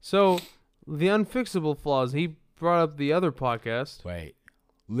the unfixable flaws. He brought up the other podcast. wait,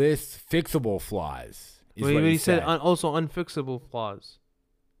 list fixable flaws. Is But what he he said said. also unfixable flaws.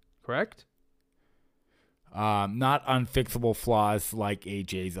 Correct. Not unfixable flaws like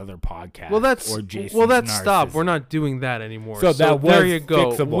AJ's other podcast. Well, that's or Jason's stop. We're narcissism. not doing that anymore. So that there was you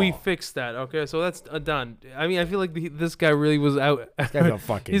go. fixable. We fixed that. Okay, so that's done. I mean, I feel like this guy really was out. This guy's a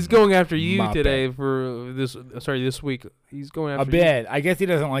fucking He's going after you muppet. today for this. Sorry, this week. He's going after A bit. I guess he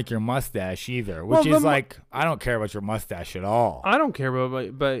doesn't like your mustache either, which Well, is like, I don't care about your mustache at all. I don't care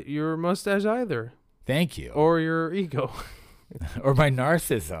about but your mustache either, Thank you. or your ego, Or my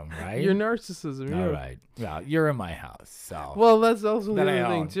narcissism, right? your narcissism. Yeah. All right. Well, you're in my house, so. Well, that's also the that I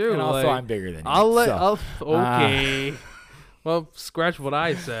other thing own. too. And also, like, I'm bigger than you. I'll let. so. Okay. Well, scratch what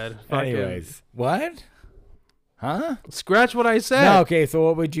I said. Fucking- Anyways, what? Huh? scratch what I said. No, okay,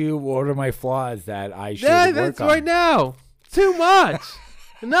 so what are my flaws that I should Yeah, work that's on? right now. Too much.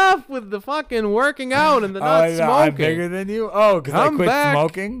 Enough with the fucking working out and the not no, smoking. I'm bigger than you? Oh, because I Come quit back.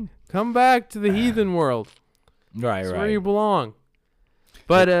 smoking? Come back to the heathen world. Right, That's right. where you belong.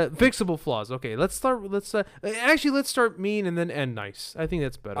 But fixable flaws. Okay, let's start mean and then end nice. I think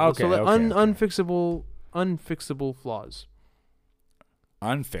that's better. Okay, so okay. unfixable flaws.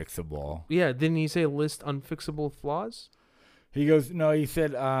 Unfixable. Yeah, didn't he say list unfixable flaws? He goes, no, he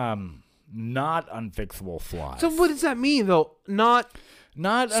said not unfixable flaws. So what does that mean though?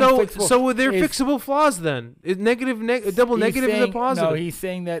 Not unfixable. so they're is- fixable flaws then. Is double he's negative saying, is a positive? No, he's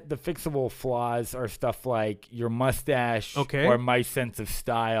saying that the fixable flaws are stuff like your mustache Okay. or my sense of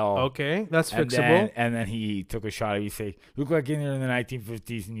style. Okay, that's And fixable. then he took a shot at you. Say, you look like in there in the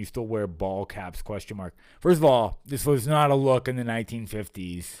 1950s and you still wear ball caps, question mark. First of all, this was not a look in the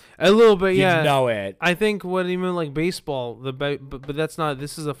 1950s. A little bit, yeah. You know it. I think what he meant like baseball, but that's not.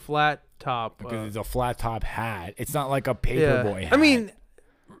 This is a flat top. Because it's a flat top hat. It's not like a paperboy hat. I mean,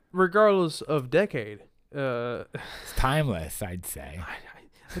 regardless of decade, it's timeless, I'd say.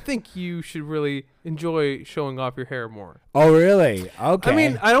 I think you should really enjoy showing off your hair more. Oh, really? Okay. I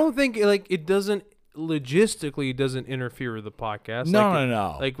mean, I don't think like it doesn't logistically doesn't interfere with the podcast.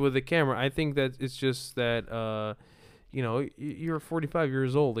 No. Like with the camera, I think that it's just that you know, you're 45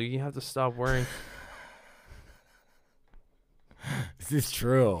 years old. You have to stop wearing. This is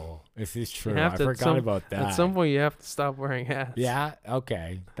true. I forgot about that. At some point, you have to stop wearing hats. Yeah.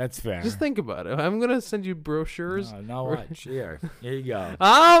 Okay. That's fair. Just think about it. I'm gonna send you brochures. No, what? Here you go.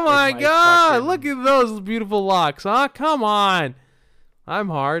 Oh my God! Look at those beautiful locks. Huh? Come on. I'm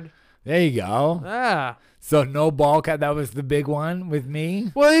hard. There you go. Ah. So no ball cut. That was the big one with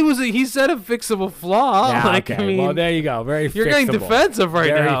me. Well, he said a fixable flaw. Yeah, like, okay. I mean, Well, there you go. Very you're fixable. getting defensive right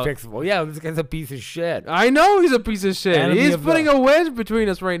now. Very fixable. Yeah, this guy's a piece of shit. I know he's a piece of shit. He's putting a wedge between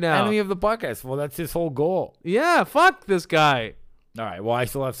us right now. Enemy of the podcast. Well, that's his whole goal. Yeah, fuck this guy. All right. Well, I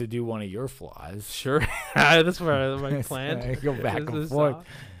still have to do one of your flaws. Sure. That's where my plan. Go back and forth.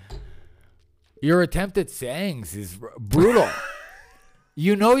 Your attempt at sayings is brutal.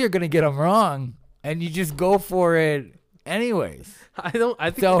 You know you're gonna get them wrong, and you just go for it anyways. I think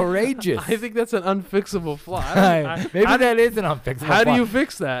it's outrageous. I think that's an unfixable flaw. Maybe that is an unfixable flaw. How do you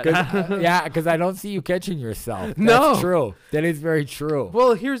fix that? Because I don't see you catching yourself. No. That's true. That is very true.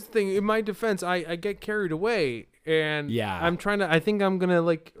 Well, here's the thing. In my defense, I get carried away. And I'm trying to. I think I'm gonna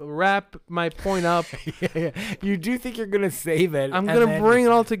like wrap my point up. You do think you're gonna save it? I'm gonna bring it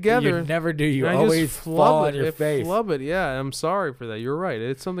all together. You never do. You always fall on your face. Flub it. Yeah, I'm sorry for that. You're right.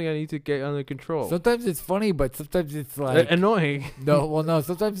 It's something I need to get under control. Sometimes it's funny, but sometimes it's like annoying. No.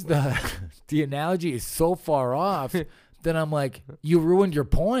 Sometimes the analogy is so far off that I'm like, you ruined your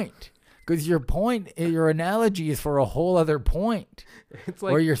point. Because your analogy is for a whole other point. It's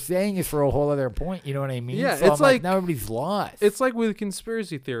like, or your saying is for a whole other point. You know what I mean? Yeah, so it's like now everybody's lost. It's like with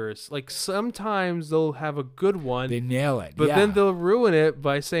conspiracy theorists. Like sometimes they'll have a good one. They nail it. But then they'll ruin it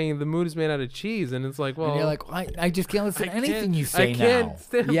by saying the moon is made out of cheese. And it's like, well. And you're like, I just can't listen to anything you say now. I can't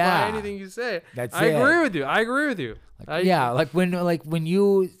stand by anything you say. I agree with you. Like when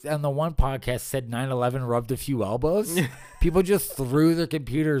you on the one podcast said 9/11 rubbed a few elbows, people just threw their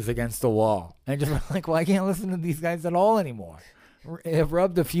computers against the wall and just like, well, I can't listen to these guys at all anymore. It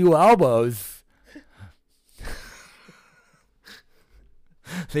rubbed a few elbows.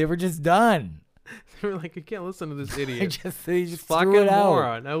 They were just done. They were like, I can't listen to this idiot. They just threw it out.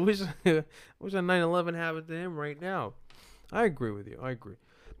 Moron. I wish a 9/11 happened to him right now. I agree with you. I agree.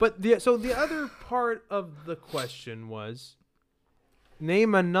 But the other part of the question was,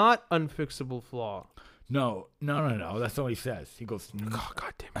 name a not unfixable flaw. No. That's not what he says. He goes, oh,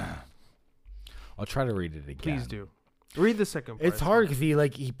 God damn it. I'll try to read it again. Please do. Read the second part. It's hard because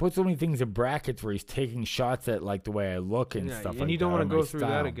he puts so many things in brackets where he's taking shots at like the way I look and stuff like that. And you don't want to go through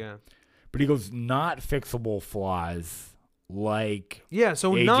that again. But he goes, not fixable flaws like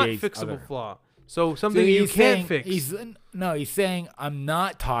so AJ's not fixable flaw. So something you can't fix. He's saying I'm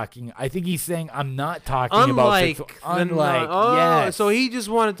not talking. I think he's saying I'm not talking about unlike. Yes. So he just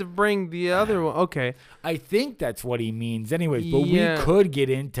wanted to bring the other one. Okay. I think that's what he means anyways, but we could get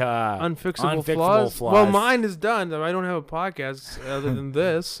into unfixable flaws. Well, mine is done. I don't have a podcast other than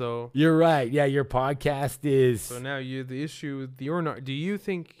this, so. You're right. Yeah, your podcast is. So now the issue with your do you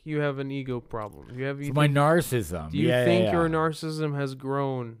think you have an ego problem? My narcissism. Do you think your narcissism has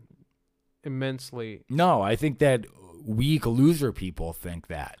grown immensely? No, I think that weak loser people think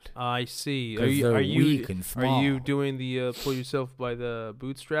that. I see. Are you weak and small? Are you doing the pull yourself by the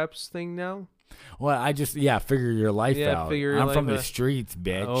bootstraps thing now? Well, I just figure your life out. I'm from the streets,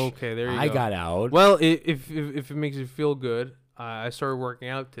 bitch. Okay, there you go. I got out. Well, if it makes you feel good, I started working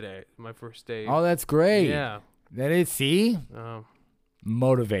out today. My first day. Oh, that's great. Yeah. That is. See.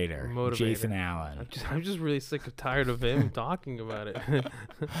 Motivator. Jason Allen. I'm just really sick and tired of him talking about it.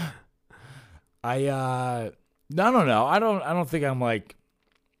 I don't know. I don't think I'm like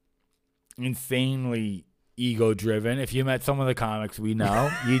insanely ego driven. If you met some of the comics we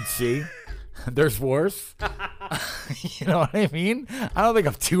know, you'd see there's worse. You know what I mean? I don't think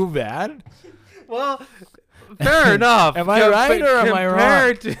I'm too bad. Well, fair enough. Am I right or am I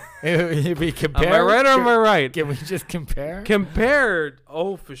wrong? If we compare, am I right or am I right? Can we just compare? Compared,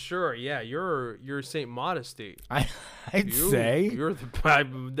 for sure. Yeah, you're Saint Modesty. I'd say you're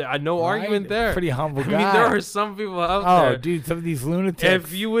no argument there. Pretty humble guy. I mean, there are some people out there. Oh, dude, some of these lunatics.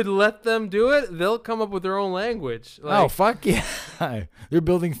 If you would let them do it, they'll come up with their own language. Like, fuck yeah! They're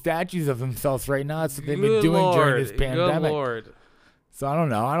building statues of themselves right now. That's what they've been doing during this pandemic. Good Lord. So I don't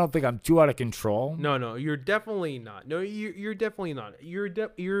know. I don't think I'm too out of control. No, you're definitely not. No, you're definitely not.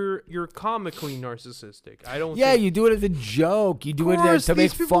 You're comically narcissistic. I don't. Yeah, think... you do it as a joke. You do it to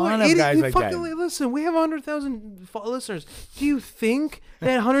make fun of guys like that. Listen, we have 100,000 listeners. Do you think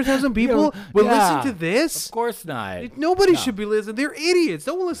that 100,000 people will listen to this? Of course not. Nobody should be listening. They're idiots.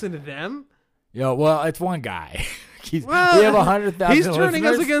 Don't listen to them. Yo, well, it's one guy. We have 100,000. He's turning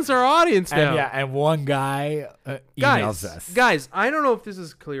us against our audience now. And one guy emails us. Guys, I don't know if this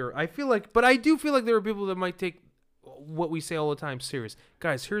is clear. But I do feel like there are people that might take what we say all the time serious.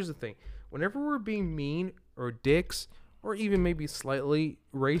 Guys, here's the thing. Whenever we're being mean or dicks or even maybe slightly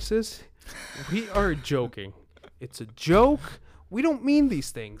racist, we are joking. It's a joke. We don't mean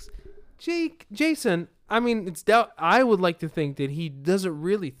these things. Jason, I mean, I would like to think that he doesn't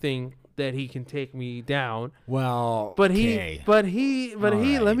really think that he can take me down. Well, let me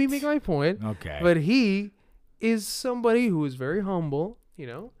make my point. Okay. But he is somebody who is very humble,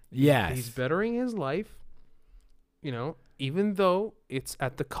 Yes. He's bettering his life, even though it's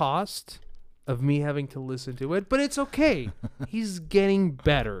at the cost of me having to listen to it, but it's okay. He's getting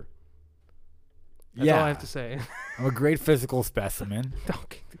better. That's all I have to say. I'm a great physical specimen.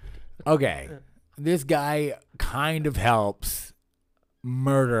 Okay. This guy kind of helps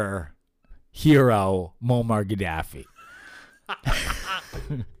murder hero Muammar Gaddafi.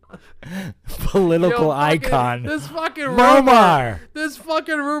 Political icon. This fucking Muammar. This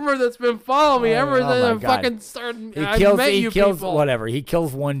fucking rumor that's been following me ever since I fucking started. He kills whatever. He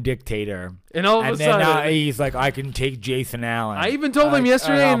kills one dictator. And all of a sudden, now he's like, I can take Jason Allen. I even told him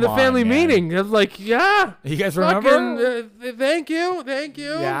yesterday in the family meeting. I was like, yeah. You guys remember? Thank you.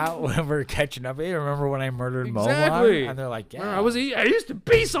 Yeah, when we're catching up. Hey, remember when I murdered Exactly. Muammar? And they're like, yeah. I used to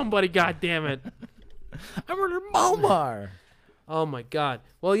be somebody, goddammit. I murdered Muammar. Oh, my God.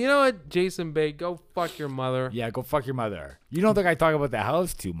 Well, you know what, Jason Bay, go fuck your mother. Yeah, go fuck your mother. You don't think I talk about the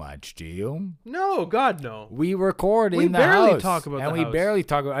house too much, do you? No, God, no. We record in the house. We barely talk about the house. And we barely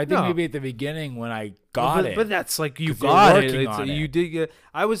talk about I think maybe at the beginning when I got it. But that's like you got it. You did did get.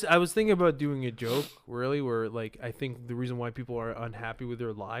 I was thinking about doing a joke, really, where like I think the reason why people are unhappy with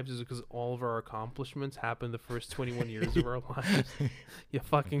their lives is because all of our accomplishments happen the first 21 years of our lives. You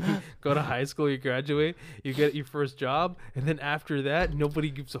fucking go to high school, you graduate, you get your first job, and then after that,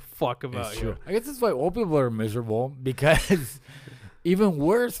 nobody gives a fuck about you. I guess that's why old people are miserable, because even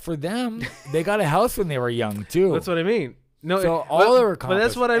worse for them, they got a house when they were young too. That's what I mean. No, so all their accomplishments. But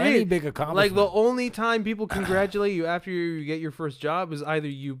that's what I mean. Any big accomplishment. Like the only time people congratulate you after you get your first job is either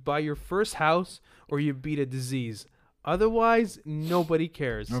you buy your first house or you beat a disease. Otherwise, nobody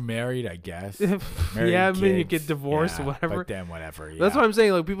cares. Or married, I guess. Yeah, I mean you get divorced or whatever. But then whatever. Yeah. That's what I'm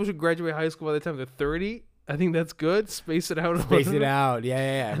saying. Like people should graduate high school by the time they're 30. I think that's good. Space it out. Space it out.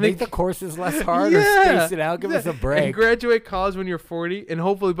 Yeah. Make the courses less hard or space it out. Give us a break. And graduate college when you're 40. And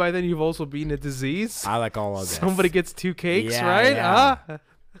hopefully by then you've also beaten a disease. I like all of this. Somebody gets 2 cakes, right? Yeah.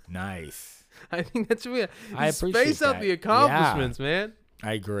 Nice. I think that's weird. I appreciate Space out the accomplishments, man.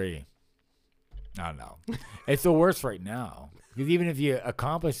 I agree. I don't know. It's the worst right now. Because even if you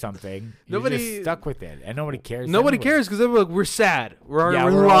accomplish something, you're just stuck with it, and nobody cares. Nobody cares because they're like, we're sad.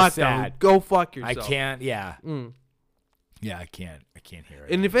 We're locked down. Go fuck yourself. I can't. Yeah. Yeah, I can't hear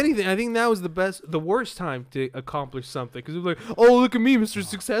it. And if anything, I think that was the worst time to accomplish something because they're like, oh, look at me, Mr.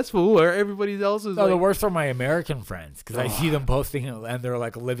 Successful, or everybody else is. No, the worst are my American friends because I see them posting and they're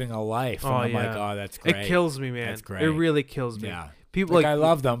like living a life. And I'm like, oh, that's great. It kills me, man. That's great. It really kills me. Yeah. People like I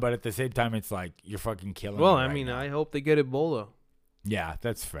love them, but at the same time, it's like you're fucking killing me. Well, I mean, I hope they get Ebola. Yeah,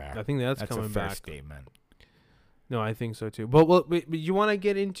 that's fair. I think that's coming a fair back. Statement. No, I think so too. But you want to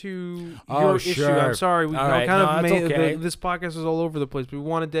get into your issue? I'm sorry, we this podcast is all over the place. But we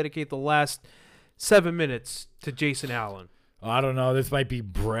want to dedicate the last 7 minutes to Jason Allen. I don't know. This might be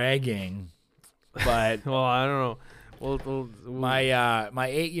bragging, but well, I don't know. Well, my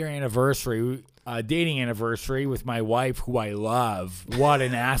 8-year anniversary, dating anniversary with my wife, who I love. What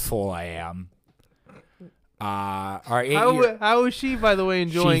an asshole I am. How is she, by the way,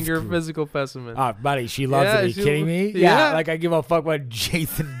 enjoying your physical specimen? Buddy, she loves it. Are you kidding me? Yeah, like I give a fuck what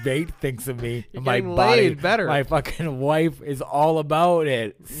Jason Bate thinks of me. You're my getting body, laid better. My fucking wife is all about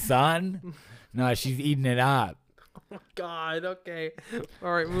it, son. No, she's eating it up. Oh my God. Okay.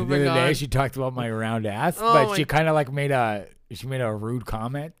 All right. Moving the other on. day, she talked about my round ass, but she kind of like made a rude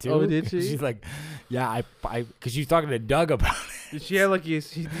comment too. Oh, did she? She's like, yeah, because she was talking to Doug about it. Did she have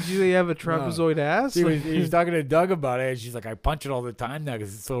did you have a trapezoid ass? She was talking to Doug about it, and she's like, I punch it all the time now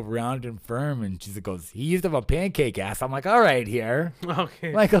because it's so round and firm. And she goes, he used to have a pancake ass. I'm like, all right, here.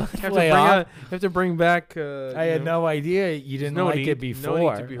 Okay. Like, you have to bring back. I had no idea you didn't like it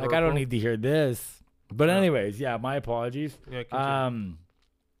before. Like, I don't need to hear this. But anyways, yeah, my apologies. Yeah, continue.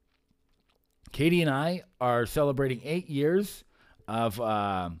 Katie and I are celebrating 8 years of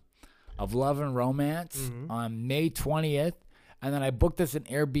love and romance on May 20th. And then I booked this in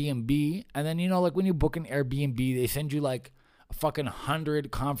Airbnb. And then, like when you book an Airbnb, they send you like a fucking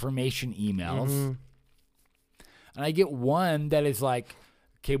 100 confirmation emails. And I get one that is like,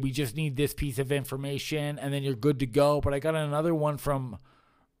 okay, we just need this piece of information and then you're good to go. But I got another one from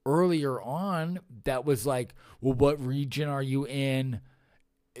earlier on that was like, well, what region are you in?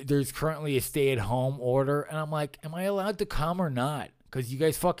 There's currently a stay-at-home order. And I'm like, am I allowed to come or not? Because you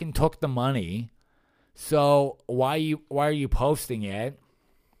guys fucking took the money. So why are you posting it?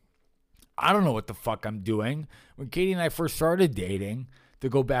 I don't know what the fuck I'm doing. When Katie and I first started dating, to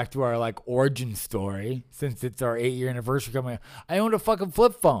go back to our like origin story, since it's our 8-year anniversary coming up, I owned a fucking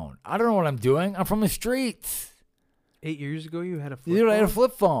flip phone. I don't know what I'm doing. I'm from the streets. 8 years ago, you had a flip phone? I had a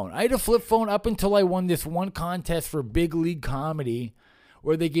flip phone. I had a flip phone up until I won this one contest for Big League Comedy,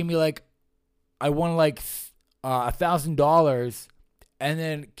 where they gave me like, I won like $1,000, and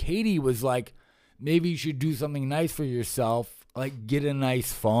then Katie was like, maybe you should do something nice for yourself, like get a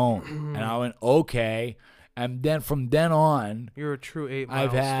nice phone. And I went, okay. And then from then on, you're a true 8 mile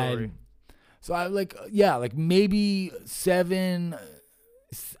story. So I like maybe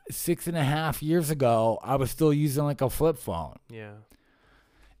 6.5 years ago, I was still using like a flip phone. Yeah.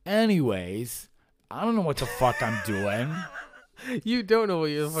 Anyways, I don't know what the fuck I'm doing. You don't know what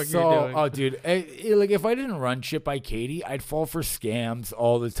the fuck you're doing. Oh, dude, like if I didn't run shit by Katie, I'd fall for scams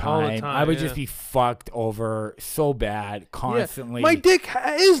all the time. I would just be fucked over so bad constantly. Yeah. My dick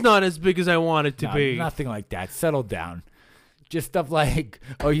is not as big as I want it to be. Nothing like that. Settle down. Just stuff like,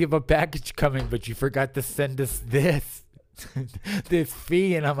 oh, you have a package coming, but you forgot to send us this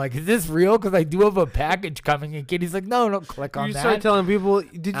fee. And I'm like, is this real? Because I do have a package coming. And Katie's like, no, don't click on that. You start telling people,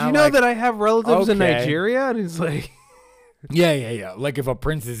 did you know that I have relatives in Nigeria? And he's like... Yeah. Like if a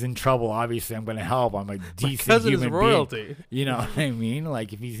prince is in trouble, obviously I'm going to help. I'm a decent human royalty. being. You know what I mean?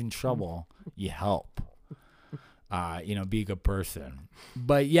 Like if he's in trouble, you help. Be a good person.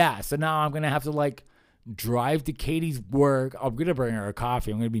 But yeah, so now I'm going to have to like drive to Katie's work. I'm going to bring her a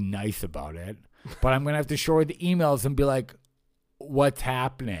coffee. I'm going to be nice about it. But I'm going to have to show her the emails and be like, what's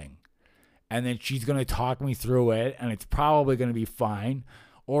happening? And then she's going to talk me through it. And it's probably going to be fine.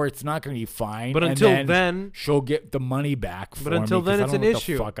 Or it's not going to be fine. But until then, she'll get the money back for me. But until then, it's an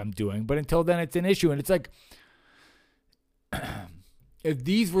issue. What the fuck I'm doing? But until then, it's an issue. And it's like, if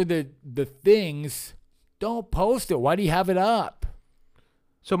these were the things, don't post it. Why do you have it up?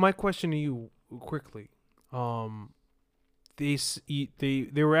 So my question to you, quickly, they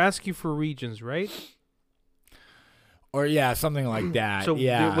were asking you for regions, right? Or yeah, something like that. So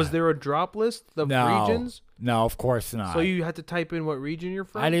yeah. Was there a drop list of regions? No, of course not. So you had to type in what region you're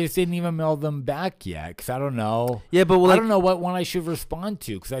from? I just didn't even mail them back yet because I don't know. Yeah, but I don't know what one I should respond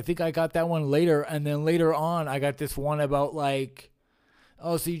to because I think I got that one later. And then later on, I got this one about like,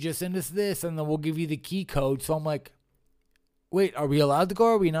 oh, so you just send us this and then we'll give you the key code. So I'm like, wait, are we allowed to go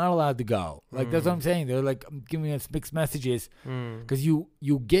or are we not allowed to go? Like, that's what I'm saying. They're like giving us mixed messages because you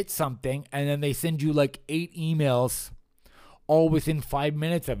get something and then they send you like 8 emails all within 5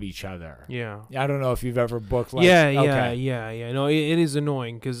 minutes of each other. Yeah. I don't know if you've ever booked like Yeah. No, it is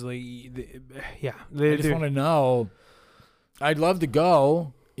annoying because like I just want to know. I'd love to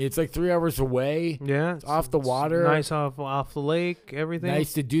go. It's like 3 hours away. Yeah. It's off the water. Nice off the lake, everything.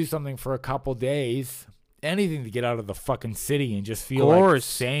 Nice to do something for a couple days. Anything to get out of the fucking city and just feel like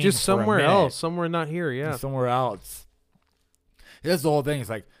sane. Just somewhere else. Somewhere not here, yeah. Somewhere else. That's the whole thing. It's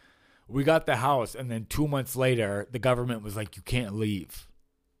like we got the house, and then 2 months later, the government was like, you can't leave.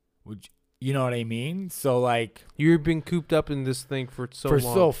 Which, you know what I mean? So, like... You've been cooped up in this thing for long. For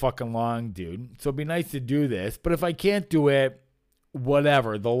so fucking long, dude. So, it'd be nice to do this. But if I can't do it,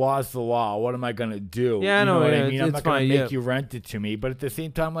 whatever. The law's the law. What am I going to do? Yeah, you know what I mean? It's I'm not going to make you rent it to me. But at the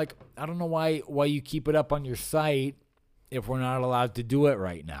same time, like, I don't know why you keep it up on your site if we're not allowed to do it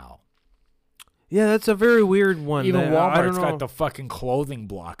right now. Yeah, that's a very weird one. Even Walmart's got the fucking clothing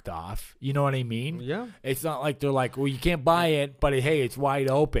blocked off. You know what I mean? Yeah. It's not like they're like, well, you can't buy it, but hey, it's wide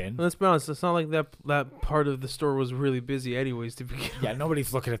open. Let's be honest. It's not like that part of the store was really busy anyways to begin with. Yeah,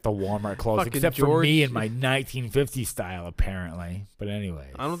 nobody's looking at the Walmart clothes except for me in my 1950s style, apparently. But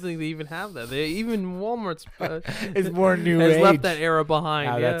anyways. I don't think they even have that. Even Walmart's it's more new has age. left that era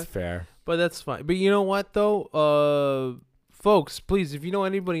behind. Yeah, that's fair. But that's fine. But you know what, though? Folks, please, if you know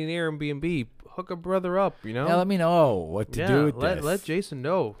anybody in Airbnb, hook a brother up, you know? Yeah, let me know what to do with this. Let Jason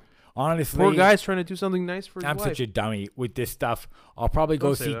know. Honestly. Poor guy's trying to do something nice for his wife. I'm such a dummy with this stuff. I'll probably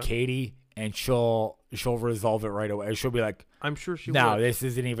go see Katie, and she'll she'll resolve it right away. She'll be like, I'm sure she no, will. this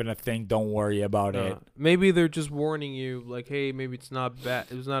isn't even a thing. Don't worry about it. Maybe they're just warning you, like, hey, maybe it's not bad.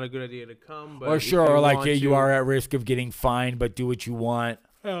 It was not a good idea to come. But Or sure, or like, hey, you are at risk of getting fined, but do what you want.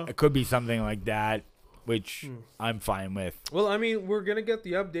 It could be something like that, which I'm fine with. Well, I mean, we're gonna get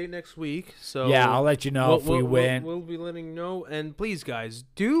the update next week, so yeah, I'll let you know if we win. We'll be letting you know, and please, guys,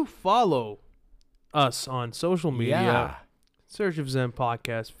 do follow us on social media. Yeah. Search of Zen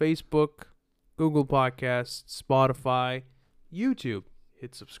Podcast, Facebook, Google Podcasts, Spotify, YouTube.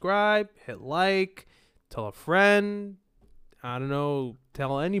 Hit subscribe, hit like, tell a friend. I don't know,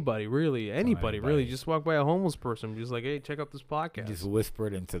 tell anybody, really. Anybody, really. Just walk by a homeless person. Just like, hey, check out this podcast. Just whisper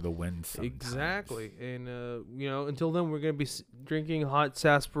it into the wind sometimes. Exactly. And, until then, we're going to be drinking hot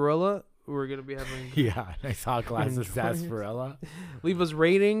sarsaparilla. We're going to be having... yeah, nice hot glass of sarsaparilla. Leave us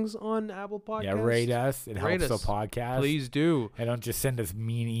ratings on Apple Podcasts. Yeah, rate us. It helps the podcast. Please do. And don't just send us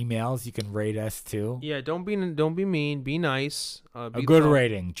mean emails. You can rate us, too. Yeah, don't be mean. Be nice. A good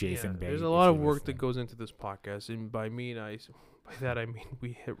rating, Jason. Yeah, there's a lot of work that goes into this podcast. And by that, I mean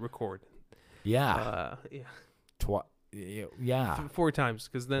we hit record. Yeah. Yeah. 4 times,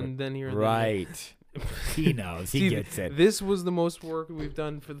 because then here and right. He knows. He gets it. This was the most work we've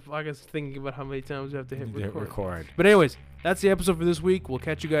done for the podcast, thinking about how many times we have to hit record. But But anyways, that's the episode for this week. We'll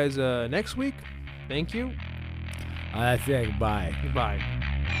catch you guys next week. Thank you. That's it. Bye. Goodbye.